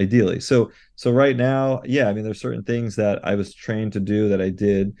mean, ideally. So right now, yeah, I mean, there's certain things that I was trained to do that I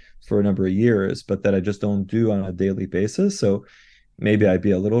did for a number of years, but that I just don't do on a daily basis. So maybe I'd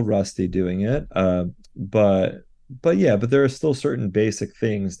be a little rusty doing it. But but there are still certain basic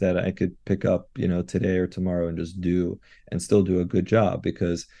things that I could pick up, today or tomorrow and just do and still do a good job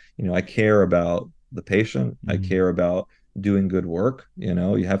because, I care about the patient. I Hmm. care about doing good work. You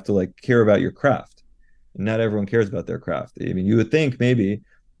have to like care about your craft. Not everyone cares about their craft. I mean, you would think maybe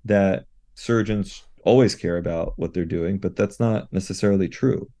that surgeons always care about what they're doing, but that's not necessarily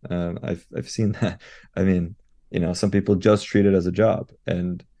true. I've seen that. I mean, some people just treat it as a job,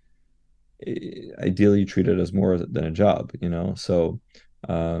 and ideally you treat it as more than a job. So,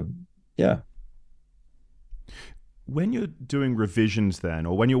 yeah. When you're doing revisions, then,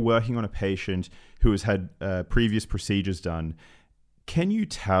 or when you're working on a patient who has had previous procedures done, can you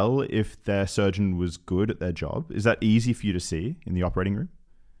tell if their surgeon was good at their job? Is that easy for you to see in the operating room?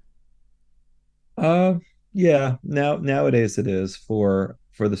 Uh, yeah. Nowadays it is for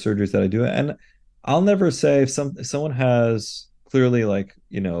the surgeries that I do, and I'll never say if someone has clearly like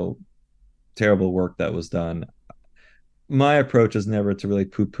terrible work that was done. My approach is never to really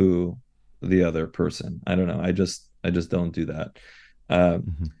poo-poo the other person. I don't know. I just don't do that. Uh,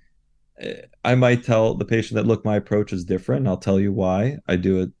 Hmm. I might tell the patient that, look, my approach is different. I'll tell you why I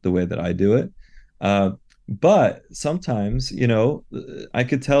do it the way that I do it. Uh, but sometimes, I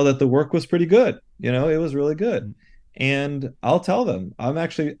could tell that the work was pretty good. It was really good. And I'll tell them,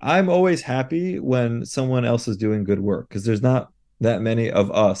 I'm always happy when someone else is doing good work because there's not that many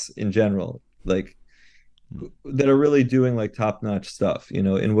of us in general, like that are really doing like top-notch stuff,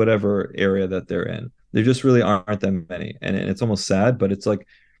 in whatever area that they're in. There just really aren't that many. And it's almost sad, but it's like,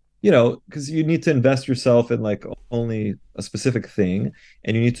 because you need to invest yourself in like only a specific thing,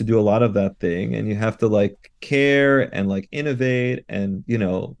 and you need to do a lot of that thing, and you have to like care and like innovate and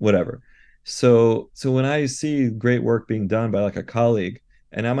whatever. So when I see great work being done by like a colleague,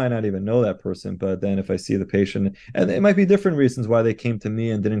 and I might not even know that person, but then if I see the patient, and it might be different reasons why they came to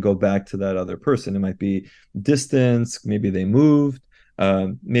me and didn't go back to that other person. It might be distance, maybe they moved,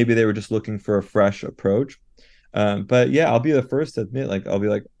 maybe they were just looking for a fresh approach. But yeah, I'll be the first to admit, like, I'll be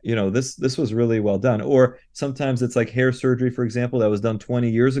like, this was really well done. Or sometimes it's like hair surgery, for example, that was done 20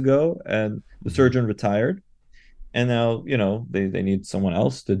 years ago, and the Hmm. surgeon retired, and now they need someone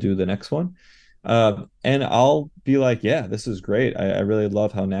else to do the next one. And I'll be like, yeah, this is great. I really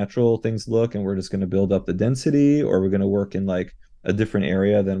love how natural things look, and we're just going to build up the density, or we're going to work in like a different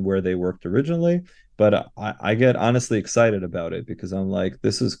area than where they worked originally. But I get honestly excited about it because I'm like,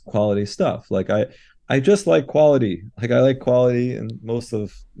 this is quality stuff. Like I just like quality. Like I like quality in most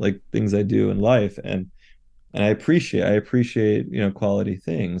of like things I do in life, and I appreciate quality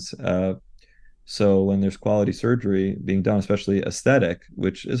things. So when there's quality surgery being done, especially aesthetic,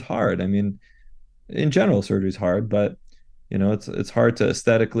 which is hard. I mean, in general, surgery is hard, but it's hard to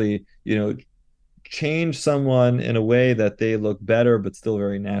aesthetically, change someone in a way that they look better but still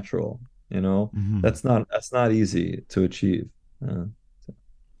very natural. You know, Hmm. that's not easy to achieve. Uh,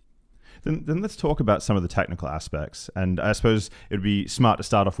 Then let's talk about some of the technical aspects. And I suppose it would be smart to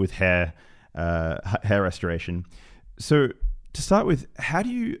start off with hair restoration. So to start with, how do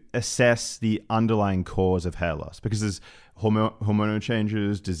you assess the underlying cause of hair loss? Because there's hormonal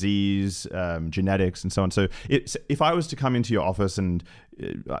changes, disease, genetics, and so on. So if I was to come into your office and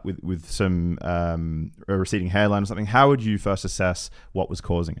with some a receding hairline or something, how would you first assess what was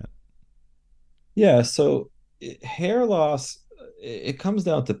causing it? Yeah, so hair loss, it comes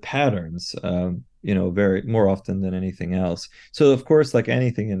down to patterns, very more often than anything else. So of course, like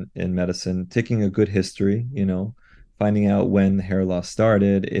anything in medicine, taking a good history, finding out when hair loss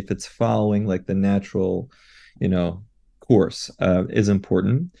started, if it's following like the natural, you know, course, is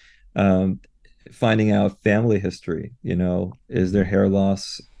important. Um, Finding out family history, is there hair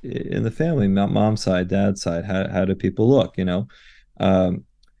loss in the family, mom's side, dad's side? How do people look, Um,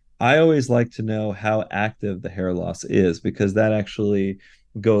 I always like to know how active the hair loss is because that actually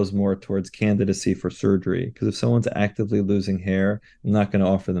goes more towards candidacy for surgery. Because if someone's actively losing hair, I'm not going to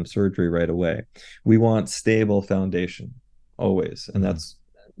offer them surgery right away. We want stable foundation always, and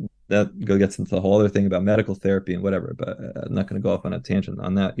Mm-hmm. gets into the whole other thing about medical therapy and whatever. But I'm not going to go off on a tangent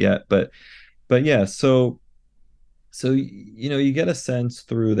on that yet. But yeah, so you get a sense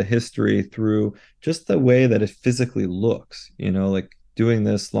through the history, through just the way that it physically looks, like doing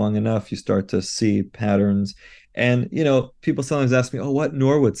this long enough, you start to see patterns. And people sometimes ask me, oh, what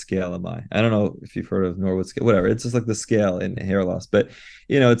Norwood scale am I? I don't know if you've heard of Norwood scale, whatever. It's just like the scale in hair loss. But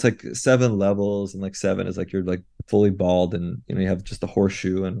it's like 7 levels, and like 7 is like you're like fully bald, and you have just a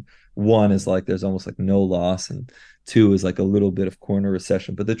horseshoe, and 1 is like there's almost like no loss, and 2 is like a little bit of corner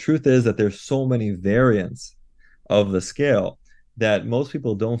recession. But the truth is that there's so many variants of the scale that most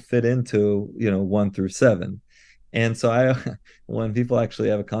people don't fit into, 1 through 7. And so when people actually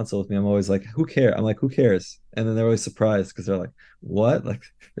have a consult with me, I'm always like, who cares? I'm like, who cares? And then they're always surprised because they're like, what? Like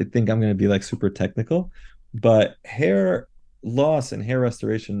they think I'm going to be like super technical. But hair loss and hair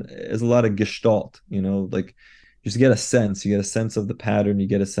restoration is a lot of gestalt, like you just get a sense. You get a sense of the pattern. You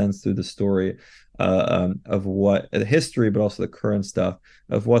get a sense through the story of what the history, but also the current stuff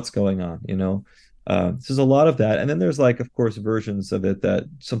of what's going on. So there's a lot of that. And then there's like, of course, versions of it that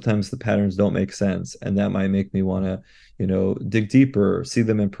sometimes the patterns don't make sense. And that might make me want to, dig deeper, see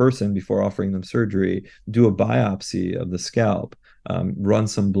them in person before offering them surgery, do a biopsy of the scalp, run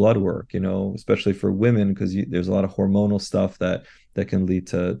some blood work, especially for women, because there's a lot of hormonal stuff that can lead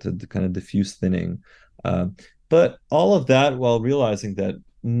to kind of diffuse thinning. But all of that while realizing that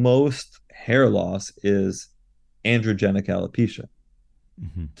most hair loss is androgenic alopecia.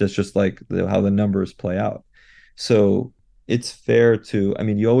 Mm-hmm. That's just like how the numbers play out. So it's fair to, I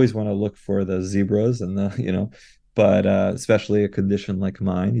mean, you always want to look for the zebras and the, but especially a condition like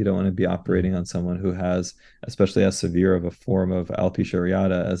mine, you don't want to be Mm-hmm. operating on someone who has, especially as severe of a form of alopecia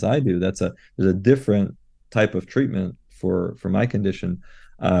areata as I do. There's a different type of treatment for my condition.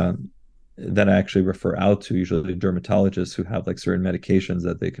 That I actually refer out to usually dermatologists who have like certain medications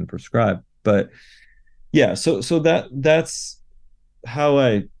that they can prescribe. But yeah, so that's how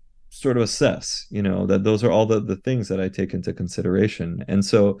I sort of assess, that those are all the things that I take into consideration. And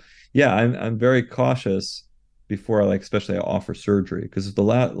so, yeah, I'm very cautious before I like, especially I offer surgery, because the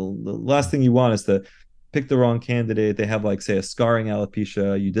last thing you want is to pick the wrong candidate. They have like, say, a scarring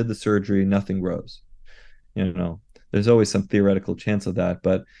alopecia. You did the surgery, nothing grows. You know, there's always some theoretical chance of that,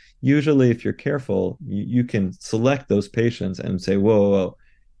 but usually, if you're careful, you can select those patients and say, whoa, whoa,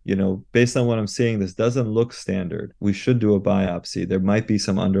 whoa, based on what I'm seeing, this doesn't look standard. We should do a biopsy. There might be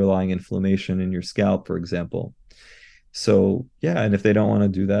some underlying inflammation in your scalp, for example. So, yeah, and if they don't want to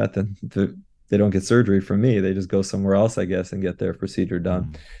do that, then they don't get surgery from me. They just go somewhere else, I guess, and get their procedure done.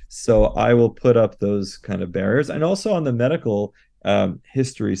 Mm-hmm. So I will put up those kind of barriers. And also on the medical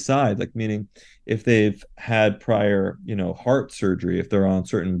history side, like meaning if they've had prior, heart surgery, if they're on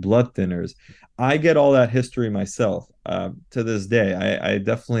certain blood thinners, I get all that history myself to this day. I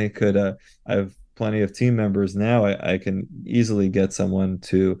definitely could. I have plenty of team members now. I can easily get someone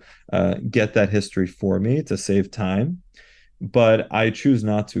to get that history for me to save time, but I choose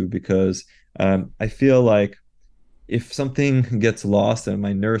not to because I feel like if something gets lost and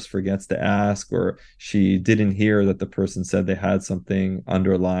my nurse forgets to ask, or she didn't hear that the person said they had something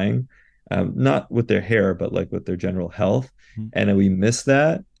underlying, not with their hair, but like with their general health, and then we miss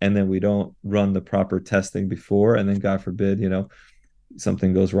that, and then we don't run the proper testing before, and then God forbid,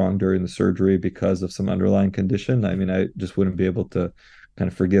 something goes wrong during the surgery because of some underlying condition, I mean, I just wouldn't be able to kind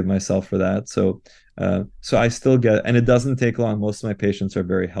of forgive myself for that. So I still get, and it doesn't take long. Most of my patients are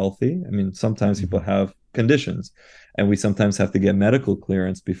very healthy. I mean, sometimes people Mm-hmm. have conditions, and we sometimes have to get medical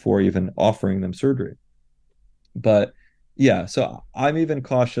clearance before even offering them surgery. But yeah, so I'm even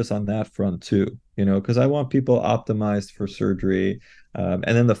cautious on that front too, because I want people optimized for surgery. And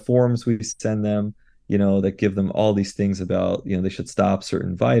then the forms we send them, that give them all these things about, they should stop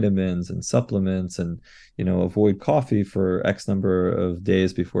certain vitamins and supplements, and, avoid coffee for X number of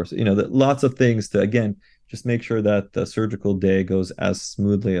days before, lots of things to, again, just make sure that the surgical day goes as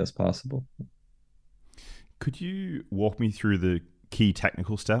smoothly as possible. Could you walk me through the key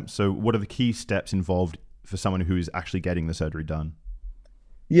technical steps? So, what are the key steps involved for someone who is actually getting the surgery done?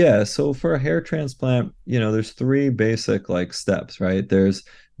 Yeah, so for a hair transplant, there's three basic like steps, right? There's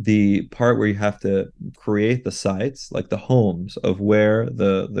the part where you have to create the sites, like the homes of where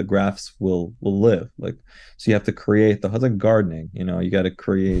the grafts will live. Like, so you have to create the like gardening, you got to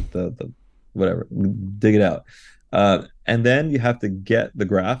create the whatever, dig it out. And then you have to get the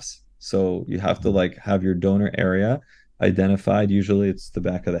grafts. So you have to like have your donor area identified. Usually it's the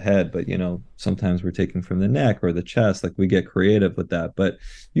back of the head, but sometimes we're taking from the neck or the chest. Like we get creative with that, but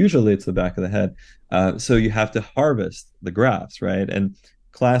usually it's the back of the head. So you have to harvest the grafts, right? And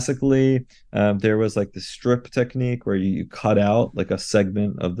classically, there was like the strip technique where you cut out like a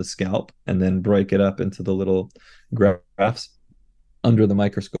segment of the scalp and then break it up into the little grafts under the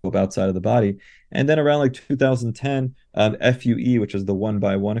microscope outside of the body. And then around like 2010, FUE, which is the one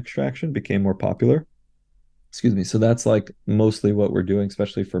by one extraction, became more popular. Excuse me. So that's like mostly what we're doing,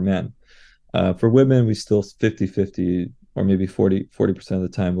 especially for men. For women, we still 50-50 or maybe 40% of the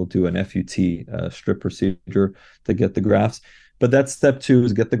time we'll do an FUT strip procedure to get the grafts. But that's step two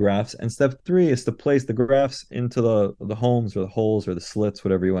is get the grafts. And step three is to place the grafts into the homes or the holes or the slits,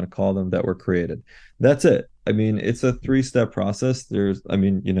 whatever you want to call them, that were created. That's it. I mean, it's a three-step process. That's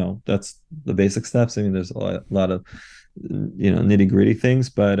the basic steps. I mean, there's a lot of, nitty-gritty things,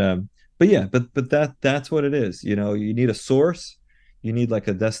 but yeah, but that's what it is. You need a source, you need like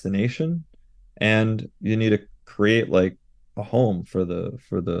a destination, and you need to create like a home for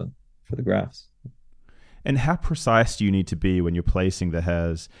the graphs. And how precise do you need to be when you're placing the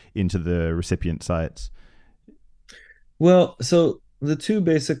hairs into the recipient sites? Well, so the two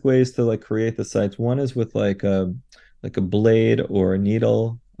basic ways to like create the sites, one is with like a blade or a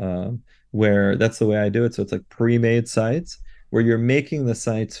needle, where that's the way I do it. So it's like pre-made sites where you're making the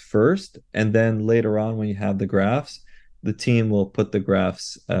sites first, and then later on when you have the graphs, the team will put the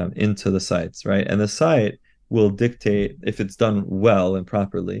graphs into the sites, right? And the site will dictate if it's done well and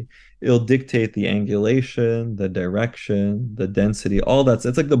properly. It'll dictate the angulation, the direction, the density, all that's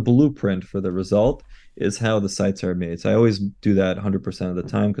it's like the blueprint for the result is how the sites are made. So I always do that 100% of the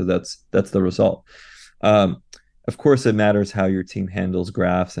time because that's the result. Um, of course, it matters how your team handles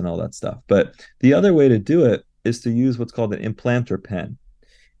graphs and all that stuff. But the other way to do it is to use what's called an implanter pen.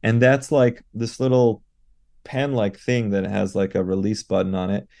 And that's like this little pen like thing that has like a release button on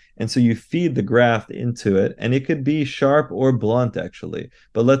it. And so you feed the graft into it, and it could be sharp or blunt actually.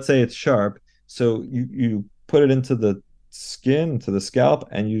 But let's say it's sharp. So you put it into the skin, to the scalp,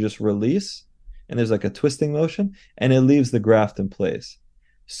 and you just release, and there's like a twisting motion, and it leaves the graft in place.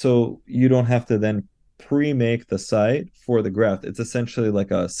 So you don't have to then pre-make the site for the graft. It's essentially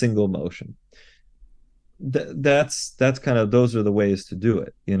like a single motion. That's kind of those are the ways to do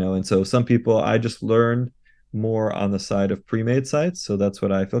it. And so some people I just learned more on the side of pre-made sites, so that's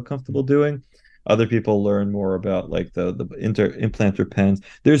what I feel comfortable doing. Other people learn more about like the implanter pens.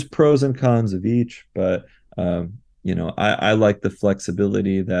 There's pros and cons of each, but I like the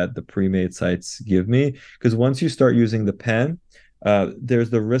flexibility that the pre-made sites give me, because once you start using the pen,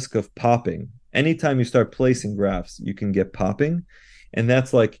 there's the risk of popping. Anytime you start placing grafts, you can get popping, and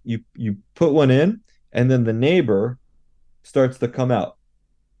that's like you put one in, and then the neighbor starts to come out.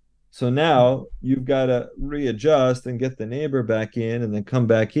 So now you've got to readjust and get the neighbor back in and then come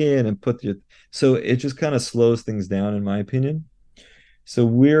back in and put your. So it just kind of slows things down, in my opinion. So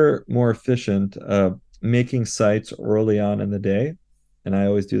we're more efficient making sites early on in the day, and I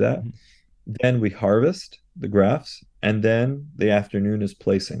always do that. Then we harvest the grafts, and then the afternoon is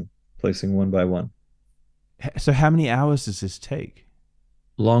placing one by one. So how many hours does this take?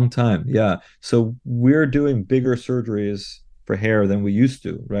 Long time, yeah. So we're doing bigger surgeries for hair than we used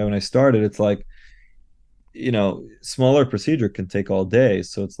to, right? When I started, it's like, smaller procedure can take all day.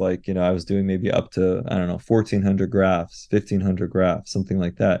 So it's like, I was doing maybe up to, I don't know, 1,400 grafts, 1,500 grafts, something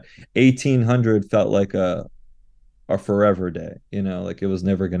like that. 1,800 felt like a forever day, like it was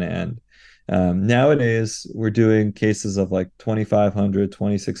never going to end. Nowadays, we're doing cases of like 2,500,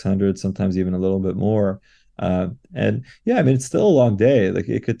 2,600, sometimes even a little bit more. And yeah, I mean, it's still a long day. Like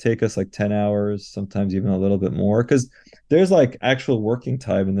it could take us like 10 hours, sometimes even a little bit more, because there's like actual working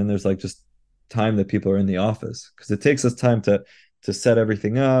time, and then there's like just time that people are in the office, because it takes us time to set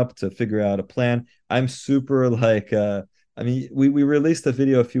everything up, to figure out a plan. I'm super like I mean, we released a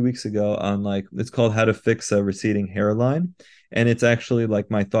video a few weeks ago on like it's called How to Fix a Receding Hairline. And it's actually like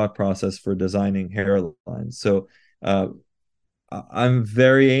my thought process for designing hairlines. So uh, I'm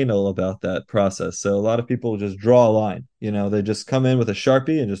very anal about that process. So a lot of people just draw a line. They just come in with a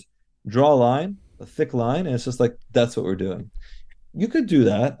Sharpie and just draw a line, a thick line, and it's just like that's what we're doing. You could do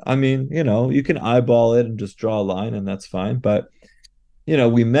that. I mean, you can eyeball it and just draw a line, and that's fine. But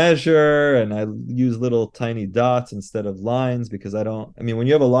we measure, and I use little tiny dots instead of lines because I mean, when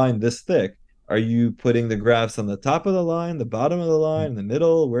you have a line this thick, are you putting the graphs on the top of the line, the bottom of the line, the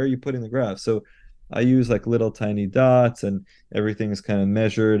middle? Where are you putting the graphs? So I use like little tiny dots, and everything is kind of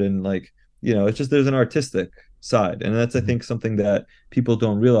measured, and like, it's just there's an artistic side. And that's, I Mhm. think, something that people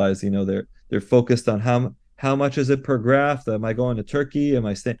don't realize. They're focused on how much is it per graph? Am I going to Turkey? Am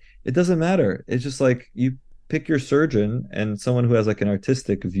I staying? It doesn't matter. It's just like you pick your surgeon and someone who has like an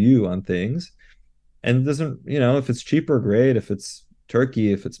artistic view on things, and doesn't, if it's cheaper, great. If it's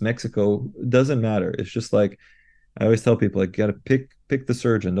Turkey, if it's Mexico, it doesn't matter. It's just like I always tell people, like, you gotta pick the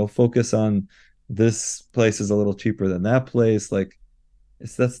surgeon. Don't focus on this place is a little cheaper than that place. Like,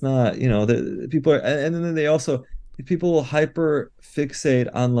 that's not, the people are, and then they also, people will hyper fixate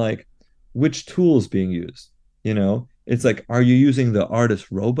on like which tool is being used. It's like, are you using the artist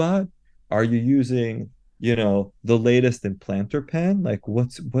robot? Are you using, the latest implanter pen? Like,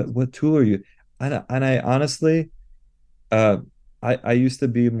 what tool are you? And I honestly, uh, I used to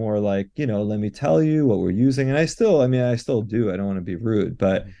be more like, let me tell you what we're using, and I mean, I still do. I don't want to be rude,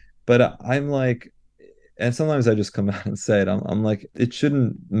 but I'm like, and sometimes I just come out and say it. I'm like, it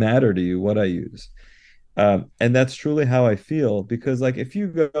shouldn't matter to you what I use. And that's truly how I feel, because like if you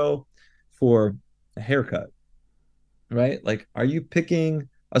go for a haircut, right? Like, are you picking,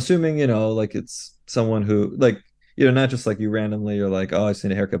 assuming, like it's someone who, like, not just like you randomly are like, oh, I just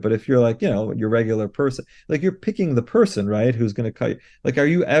need a haircut, but if you're like, your regular person, like you're picking the person, right? Who's going to cut you. Like, are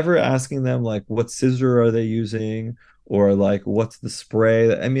you ever asking them, like, what scissor are they using? Or like, what's the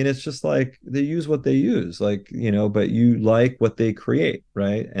spray? I mean, it's just like they use what they use, like, but you like what they create,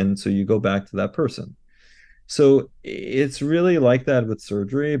 right? And so you go back to that person. So it's really like that with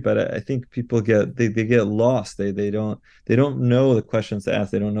surgery, but I think people they get lost. They don't know the questions to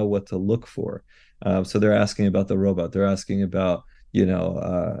ask. They don't know what to look for. So they're asking about the robot. They're asking about,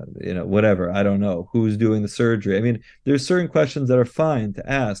 whatever. I don't know who's doing the surgery. I mean, there's certain questions that are fine to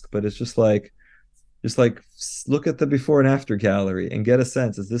ask, but it's just like look at the before and after gallery and get a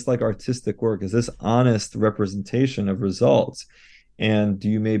sense. Is this like artistic work? Is this honest representation of results? And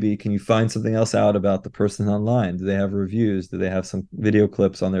can you find something else out about the person online? Do they have reviews? Do they have some video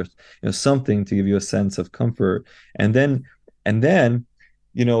clips on their, something to give you a sense of comfort? And then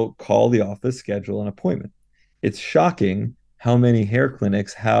call the office, schedule an appointment. It's shocking how many hair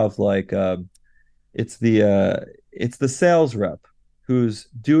clinics have like it's the uh it's the sales rep who's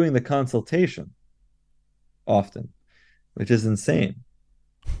doing the consultation often, which is insane.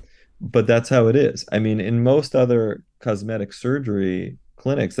 But that's how it is. I mean, in most other cosmetic surgery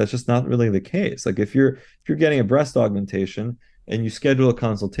clinics, that's just not really the case. Like if you're getting a breast augmentation and you schedule a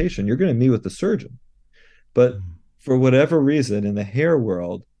consultation, you're going to meet with the surgeon. But for whatever reason, in the hair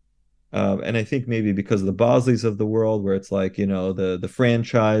world, and I think maybe because of the Bosleys of the world, where it's like, the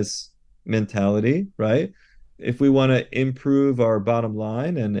franchise mentality, right? If we want to improve our bottom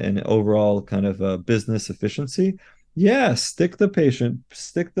line and overall kind of business efficiency, yeah, stick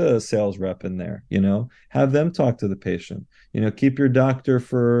the sales rep in there, have them talk to the patient, keep your doctor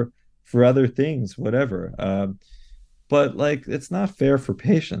for other things, whatever. But like, it's not fair for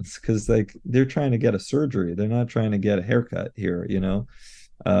patients because like they're trying to get a surgery, they're not trying to get a haircut here.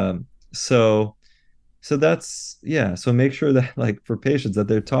 Um, so so that's, yeah. So make sure that like for patients that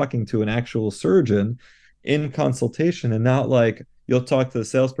they're talking to an actual surgeon in consultation, and not like you'll talk to the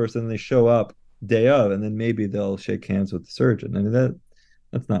salesperson and they show up day of and then maybe they'll shake hands with the surgeon. I mean,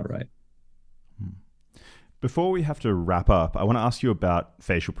 that's not right. Before we have to wrap up, I want to ask you about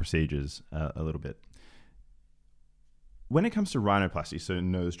facial procedures a little bit. When it comes to rhinoplasty, so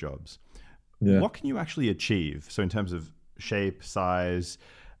nose jobs, Yeah. what can you actually achieve? So in terms of shape, size,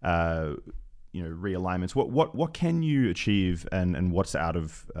 uh, realignments, what can you achieve, and what's out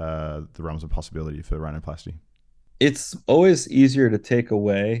of the realms of possibility for rhinoplasty? It's always easier to take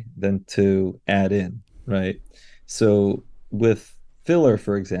away than to add in, right? So with filler,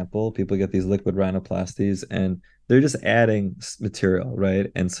 for example, people get these liquid rhinoplasties and they're just adding material,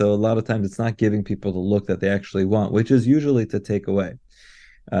 right? And so a lot of times it's not giving people the look that they actually want, which is usually to take away.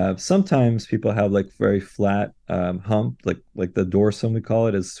 Sometimes people have like very flat hump, like the dorsum, we call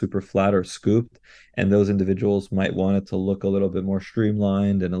it, is super flat or scooped, and those individuals might want it to look a little bit more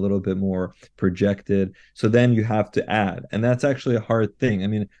streamlined and a little bit more projected. So then you have to add, and that's actually a hard thing. I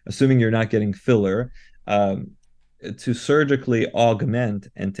mean, assuming you're not getting filler, to surgically augment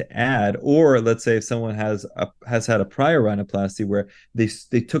and to add, or let's say if someone has had a prior rhinoplasty where they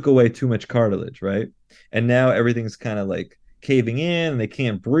took away too much cartilage, right? And now everything's kind of like caving in and they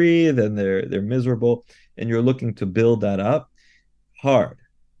can't breathe and they're miserable, and you're looking to build that up. Hard.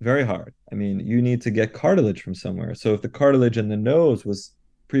 very hard. I mean, you need to get cartilage from somewhere. So if the cartilage in the nose was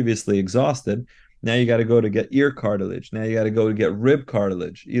previously exhausted, now you got to go to get ear cartilage. Now you got to go to get rib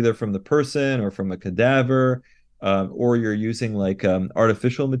cartilage, either from the person or from a cadaver, or you're using like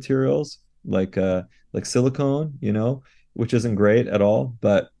artificial materials like silicone, which isn't great at all,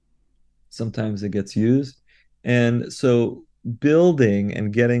 but sometimes it gets used. And so building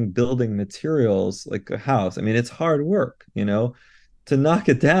and getting building materials like a house, I mean, it's hard work, to knock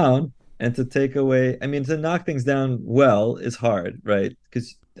it down and to take away. I mean, to knock things down well is hard, right?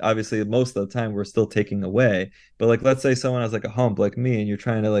 Because obviously most of the time we're still taking away. But like let's say someone has like a hump like me and you're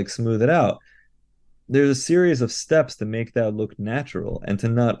trying to like smooth it out. There's a series of steps to make that look natural and to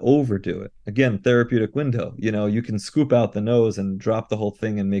not overdo it. Again, therapeutic window. You can scoop out the nose and drop the whole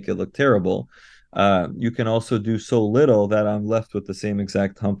thing and make it look terrible. You can also do so little that I'm left with the same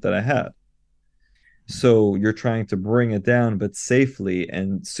exact hump that I had. So you're trying to bring it down, but safely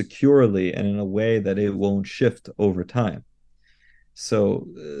and securely and in a way that it won't shift over time. So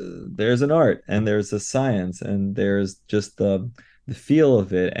there's an art and there's a science and there's just the feel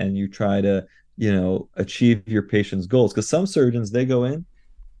of it, and you try to achieve your patient's goals. Because some surgeons, they go in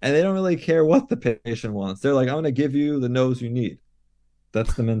and they don't really care what the patient wants. They're like, I'm going to give you the nose you need.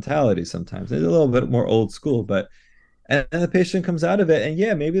 That's the mentality sometimes. It's a little bit more old school, but and the patient comes out of it, and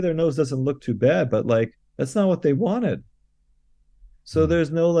yeah, maybe their nose doesn't look too bad, but like that's not what they wanted. So Mm. there's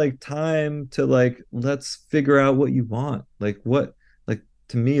no like time to like let's figure out what you want. Like what like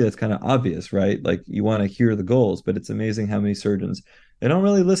to me that's kind of obvious, right? Like you want to hear the goals, but it's amazing how many surgeons they don't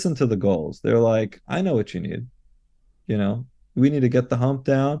really listen to the goals. They're like, I know what you need, you know. We need to get the hump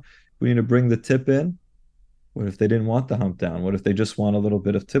down. We need to bring the tip in. What if they didn't want the hump down? What if they just want a little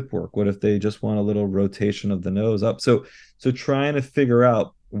bit of tip work? What if they just want a little rotation of the nose up? So trying to figure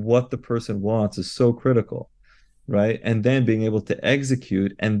out what the person wants is so critical, right? And then being able to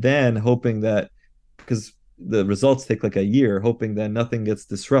execute and then hoping that because the results take like a year, hoping that nothing gets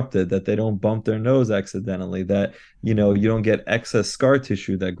disrupted, that they don't bump their nose accidentally, that you don't get excess scar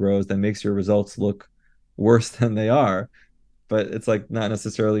tissue that grows that makes your results look worse than they are, but it's like not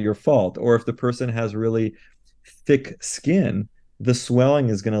necessarily your fault. Or if the person has really thick skin, the swelling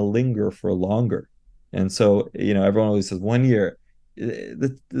is going to linger for longer. And so, everyone always says 1 year.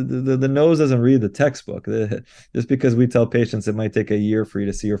 The nose doesn't read the textbook. Just because we tell patients it might take a year for you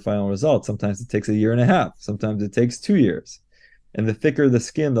to see your final result, sometimes it takes a year and a half, sometimes it takes 2 years. And the thicker the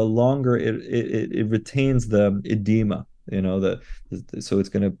skin, the longer it retains the edema. So it's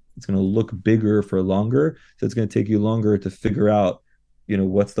gonna look bigger for longer. So it's gonna take you longer to figure out,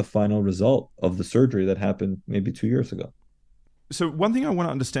 what's the final result of the surgery that happened maybe 2 years ago. So one thing I want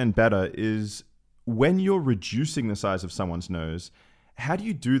to understand better is when you're reducing the size of someone's nose, how do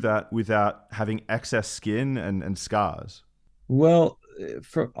you do that without having excess skin and scars? Well,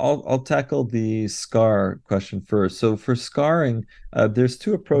 I'll tackle the scar question first. So for scarring, there's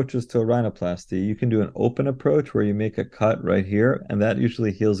two approaches to a rhinoplasty. You can do an open approach where you make a cut right here, and that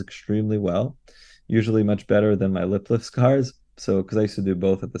usually heals extremely well, usually much better than my lip lift scars. So because I used to do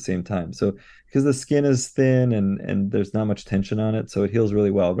both at the same time. So because the skin is thin and there's not much tension on it, so it heals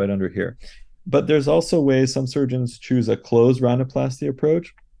really well right under here. But there's also ways some surgeons choose a closed rhinoplasty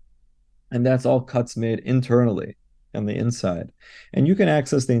approach, and that's all cuts made internally on the inside. And you can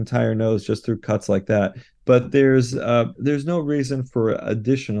access the entire nose just through cuts like that. But there's no reason for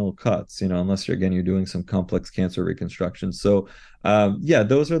additional cuts, unless you're doing some complex cancer reconstruction. So yeah,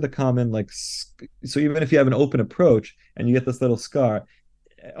 those are the common like. So even if you have an open approach and you get this little scar,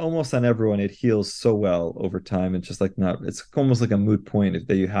 almost on everyone it heals so well over time. It's just like not. It's almost like a moot point if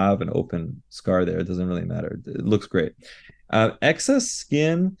that you have an open scar there. It doesn't really matter. It looks great. Excess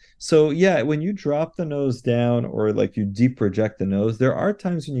skin. So yeah, when you drop the nose down or like you deep project the nose, there are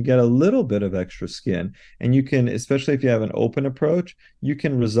times when you get a little bit of extra skin, and you can, especially if you have an open approach, you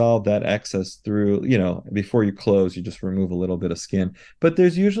can resolve that excess through, before you close, you just remove a little bit of skin. But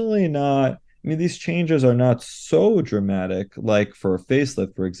there's usually not. I mean, these changes are not so dramatic, like for a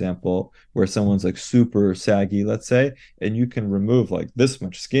facelift, for example, where someone's like super saggy, let's say, and you can remove like this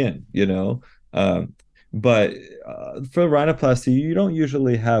much skin. Um, but for rhinoplasty, you don't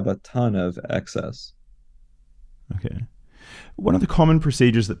usually have a ton of excess. Okay. One of the common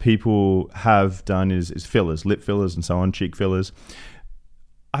procedures that people have done is fillers, lip fillers and so on, cheek fillers.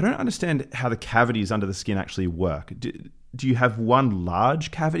 I don't understand how the cavities under the skin actually work. Do you have one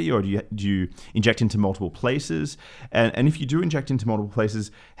large cavity, or do you inject into multiple places? And if you do inject into multiple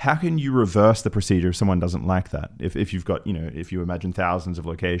places, how can you reverse the procedure if someone doesn't like that? If you've got, if you imagine thousands of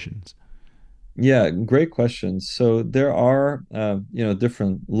locations. Yeah, great question. So there are,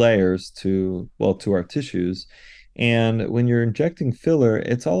 different layers to our tissues. And when you're injecting filler,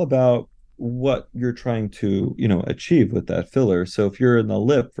 it's all about what you're trying to, achieve with that filler. So if you're in the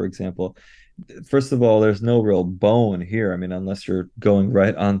lip, for example, first of all, there's no real bone here. I mean, unless you're going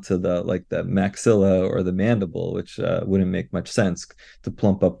right onto the maxilla or the mandible, which wouldn't make much sense to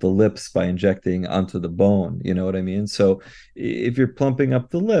plump up the lips by injecting onto the bone. You know what I mean? So if you're plumping up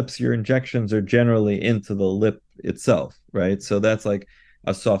the lips, your injections are generally into the lip itself, right? So that's like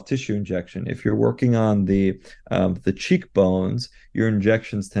a soft tissue injection. If you're working on the cheekbones, your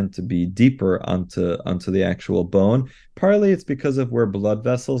injections tend to be deeper onto the actual bone. Partly it's because of where blood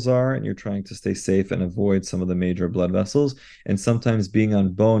vessels are, and you're trying to stay safe and avoid some of the major blood vessels. And sometimes being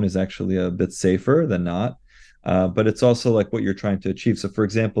on bone is actually a bit safer than not. But it's also like what you're trying to achieve. So, for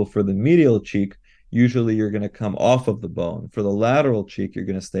example, for the medial cheek, usually you're going to come off of the bone. For the lateral cheek, you're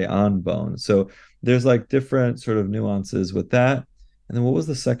going to stay on bone. So there's like different sort of nuances with that. And then what was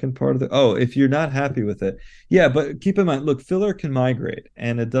the second part of the? Oh, if you're not happy with it, yeah, but keep in mind, look, filler can migrate,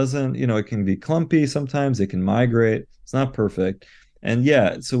 and it doesn't, it can be clumpy sometimes. It can migrate. It's not perfect. And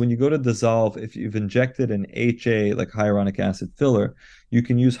yeah, so when you go to dissolve, if you've injected an HA, like hyaluronic acid filler, you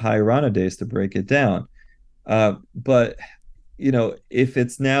can use hyaluronidase to break it down. But if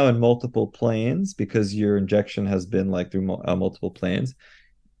it's now in multiple planes because your injection has been like through multiple planes,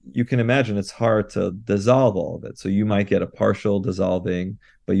 you can imagine it's hard to dissolve all of it. So you might get a partial dissolving,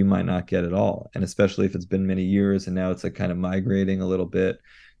 but you might not get it all. And especially if it's been many years and now it's like kind of migrating a little bit.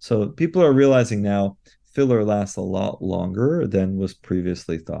 So people are realizing now filler lasts a lot longer than was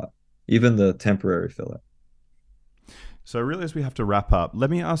previously thought, even the temporary filler. So I realize we have to wrap up. Let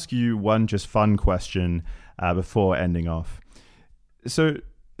me ask you one just fun question before ending off. So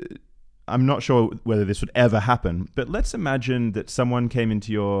I'm not sure whether this would ever happen, but let's imagine that someone came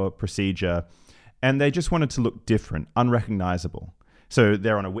into your procedure and they just wanted to look different, unrecognizable. So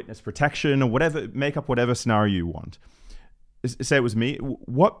they're on a witness protection or whatever, make up whatever scenario you want. Say it was me.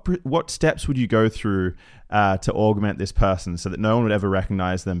 What steps would you go through to augment this person so that no one would ever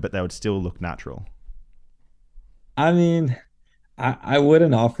recognize them, but they would still look natural? I mean, I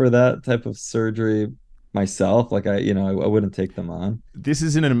wouldn't offer that type of surgery myself. Like I wouldn't take them on. This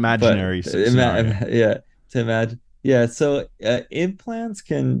is an But imaginary scenario. yeah, to imagine, yeah. So implants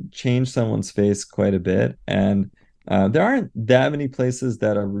can change someone's face quite a bit, and there aren't that many places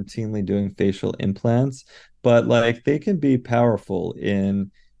that are routinely doing facial implants, but like they can be powerful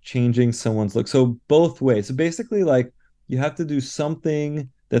in changing someone's look. So both ways. So basically, like you have to do something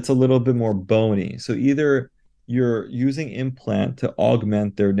that's a little bit more bony. So either you're using implant to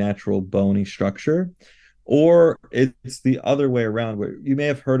augment their natural bony structure, or it's the other way around, where you may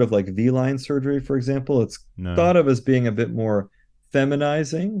have heard of like V-line surgery, for example. It's No. thought of as being a bit more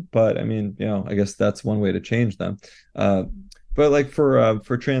feminizing, but I mean, I guess that's one way to change them. Uh, but like for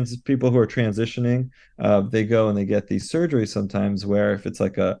trans people who are transitioning, they go and they get these surgeries sometimes where if it's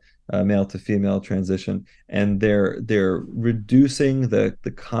like a male to female transition, and they're reducing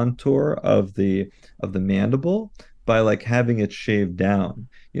the contour of the mandible by like having it shaved down.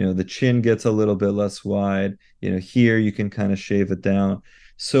 The chin gets a little bit less wide. Here you can kind of shave it down.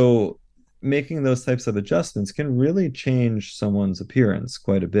 So making those types of adjustments can really change someone's appearance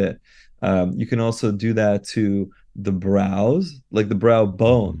quite a bit. You can also do that to the brows, like the brow Mm.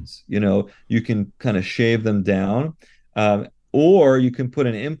 bones. You can kind of shave them down. Or you can put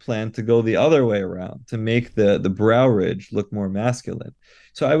an implant to go the other way around to make the brow ridge look more masculine.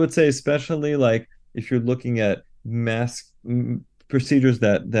 So I would say, especially like if you're looking at procedures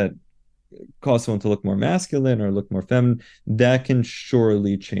that cause someone to look more masculine or look more feminine, that can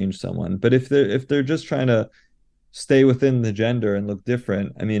surely change someone. But if they're just trying to stay within the gender and look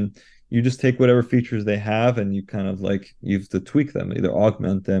different, I mean, you just take whatever features they have and you kind of like you have to tweak them, either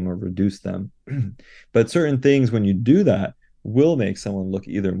augment them or reduce them. But certain things, when you do that, will make someone look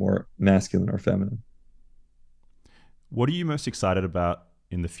either more masculine or feminine. What are you most excited about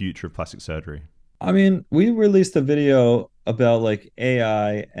in the future of plastic surgery? I mean, we released a video about like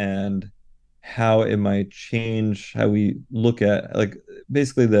AI and how it might change how we look at like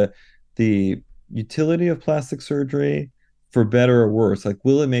basically the utility of plastic surgery, for better or worse. Like,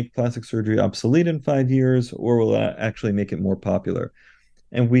 will it make plastic surgery obsolete in 5 years, or will it actually make it more popular?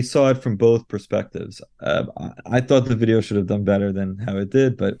 And we saw it from both perspectives. I thought the video should have done better than how it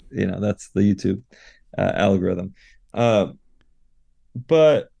did, but that's the YouTube algorithm. Uh,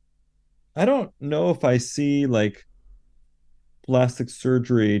 but I don't know if I see like plastic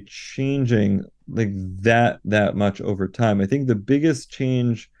surgery changing like that much over time. I think the biggest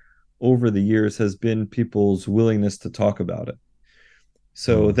change over the years has been people's willingness to talk about it.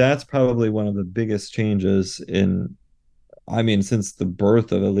 So Mm. that's probably one of the biggest changes in I mean, since the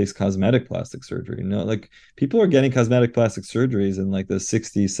birth of at least cosmetic plastic surgery. Like people are getting cosmetic plastic surgeries in like the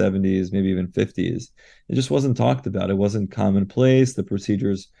 60s, 70s, maybe even 50s. It just wasn't talked about. It wasn't commonplace. The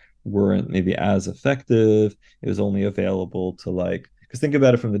procedures weren't maybe as effective. It was only available to like, because think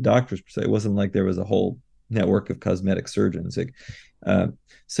about it from the doctor's perspective. It wasn't like there was a whole network of cosmetic surgeons. Uh,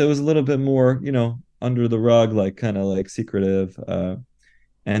 so it was a little bit more, under the rug, like kind of like secretive.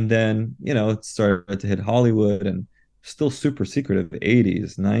 And then, it started to hit Hollywood and still super secretive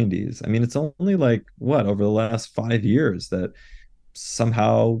 80s, 90s. I mean, it's only like what, over the last 5 years that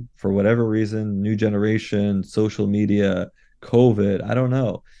somehow, for whatever reason, new generation, social media, COVID, I don't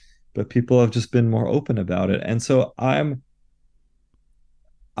know, but people have just been more open about it. And so I'm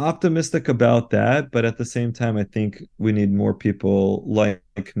optimistic about that, but at the same time, I think we need more people like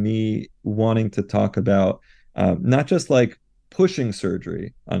me wanting to talk about not just like pushing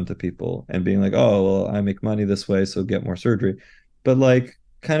surgery onto people and being like, oh, well, I make money this way, so get more surgery, but like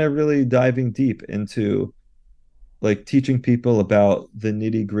kind of really diving deep into like teaching people about the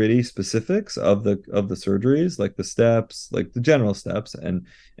nitty gritty specifics of the surgeries, like the steps, like the general steps, and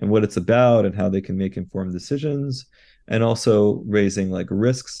what it's about and how they can make informed decisions, and also raising like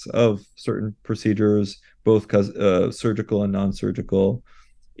risks of certain procedures, both surgical and non-surgical,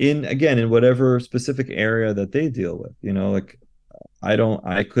 in again in whatever specific area that they deal with. Like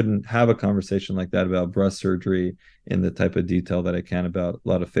I couldn't have a conversation like that about breast surgery in the type of detail that I can about a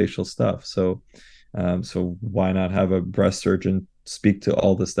lot of facial stuff. So why not have a breast surgeon speak to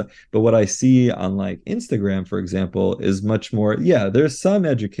all this stuff? But what I see on like Instagram, for example, is much more, yeah, there's some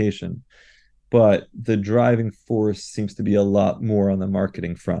education, but the driving force seems to be a lot more on the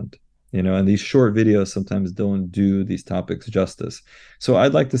marketing front. And these short videos sometimes don't do these topics justice. So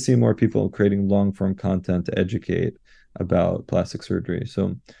I'd like to see more people creating long form content to educate about plastic surgery.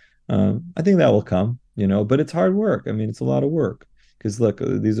 So I think that will come, but it's hard work. I mean, it's a lot of work because look,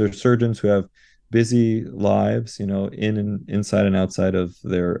 these are surgeons who have busy lives, in and inside and outside of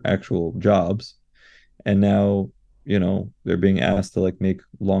their actual jobs. And now, they're being asked to like make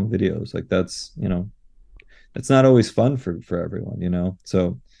long videos. Like it's not always fun for everyone,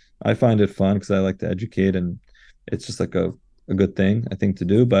 So I find it fun because I like to educate and it's just like a good thing, I think, to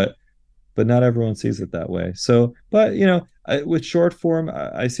do. But not everyone sees it that way. So, but with short form,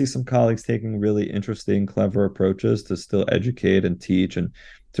 I see some colleagues taking really interesting, clever approaches to still educate and teach and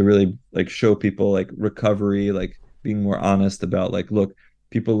to really like show people like recovery, like being more honest about like, look,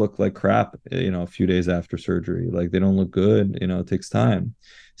 people look like crap, a few days after surgery. Like they don't look good, it takes time.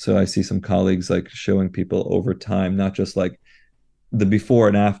 So I see some colleagues like showing people over time, not just like the before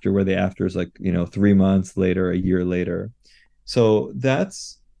and after, where the after is like, 3 months later, a year later. So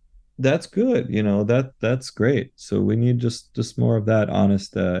that's good, that's great. So we need just more of that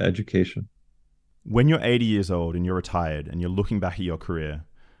honest education. When you're 80 years old and you're retired and you're looking back at your career,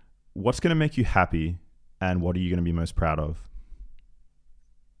 what's going to make you happy and what are you going to be most proud of?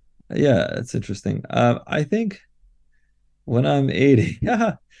 Yeah, that's interesting. I think when I'm 80,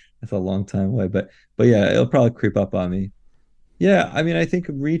 yeah, that's a long time away, but yeah, it'll probably creep up on me. Yeah, I mean, I think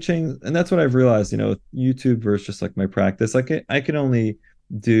reaching, and that's what I've realized, YouTube versus just like my practice. Like I can only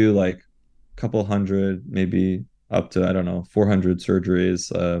do like a couple hundred, maybe up to, I don't know, 400 surgeries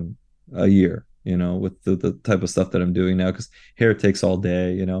a year, with the type of stuff that I'm doing now, because hair takes all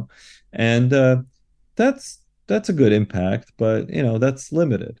day, and that's a good impact, but that's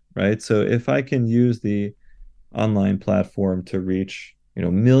limited, right? So if I can use the online platform to reach,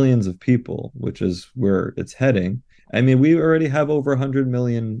 millions of people, which is where it's heading. I mean, we already have over 100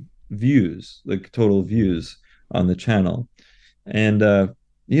 million views, like total views on the channel. And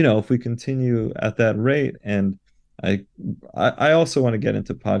if we continue at that rate, and I I also want to get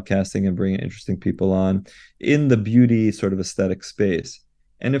into podcasting and bring interesting people on in the beauty sort of aesthetic space.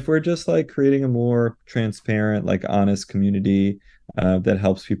 And if we're just like creating a more transparent, like honest community that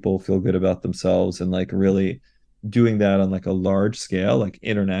helps people feel good about themselves and like really doing that on like a large scale, like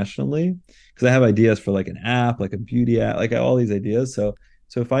internationally, because I have ideas for like an app, like a beauty app, like all these ideas. So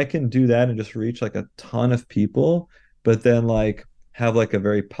if I can do that and just reach like a ton of people, but then like have like a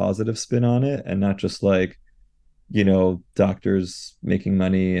very positive spin on it and not just like, doctors making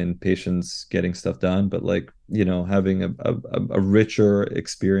money and patients getting stuff done, but like, having a richer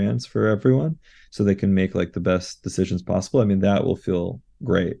experience for everyone so they can make like the best decisions possible. I mean, that will feel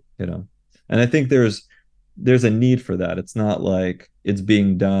great. And I think there's a need for that. It's not like it's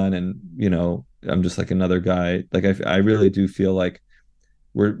being done and, I'm just like another guy. Like I really do feel like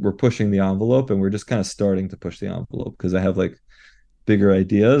we're pushing the envelope and we're just kind of starting to push the envelope because I have like bigger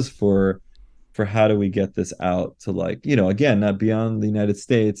ideas for for how do we get this out to, like, again, not beyond the United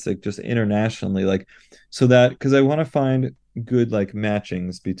States, like just internationally, like, so that, because I want to find good like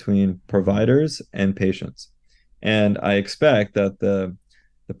matchings between providers and patients. And I expect that the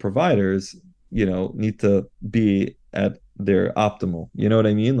providers, need to be at their optimal. You know what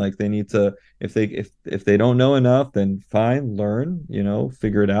I mean? Like they need to, if they don't know enough, then fine, learn,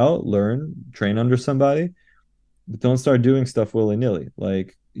 figure it out, learn, train under somebody, but don't start doing stuff willy-nilly.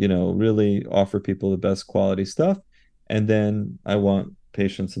 Like, really offer people the best quality stuff. And then I want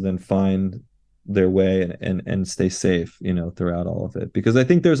patients to then find their way and stay safe, throughout all of it. Because I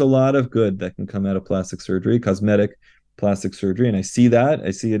think there's a lot of good that can come out of plastic surgery, cosmetic plastic surgery. And I see that.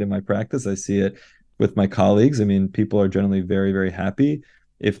 I see it in my practice. I see it with my colleagues. I mean, people are generally very, very happy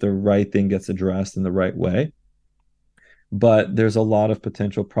if the right thing gets addressed in the right way. But there's a lot of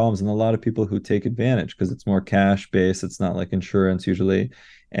potential problems and a lot of people who take advantage because it's more cash based. It's not like insurance usually.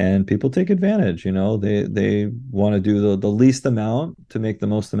 And people take advantage, they want to do the least amount to make the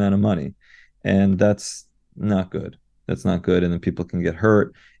most amount of money. And that's not good. That's not good. And then people can get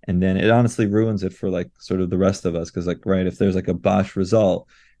hurt. And then it honestly ruins it for like sort of the rest of us. Because, like, right, if there's like a botch result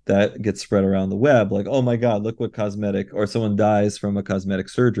that gets spread around the web, like, oh my God, look what cosmetic, or someone dies from a cosmetic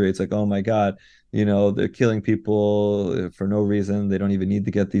surgery. It's like, oh my God, they're killing people for no reason. They don't even need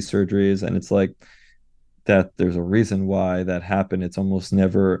to get these surgeries. And it's like that there's a reason why that happened. It's almost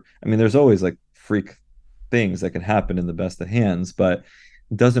never, I mean, there's always like freak things that can happen in the best of hands, but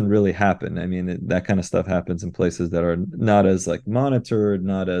it doesn't really happen. I mean, that kind of stuff happens in places that are not as like monitored,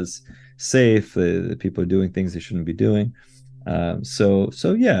 not as safe. People are doing things they shouldn't be doing. So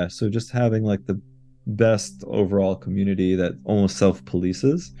yeah, so just having like the best overall community that almost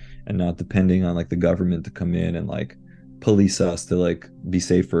self-polices and not depending on like the government to come in and like police us to like be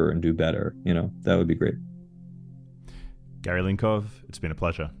safer and do better, that would be great. Gary Linkov, it's been a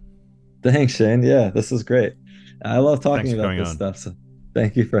pleasure. Thanks, Shane. Yeah, this is great. I love Thanks talking for about coming this on. stuff. So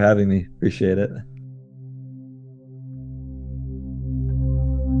thank you for having me. Appreciate it.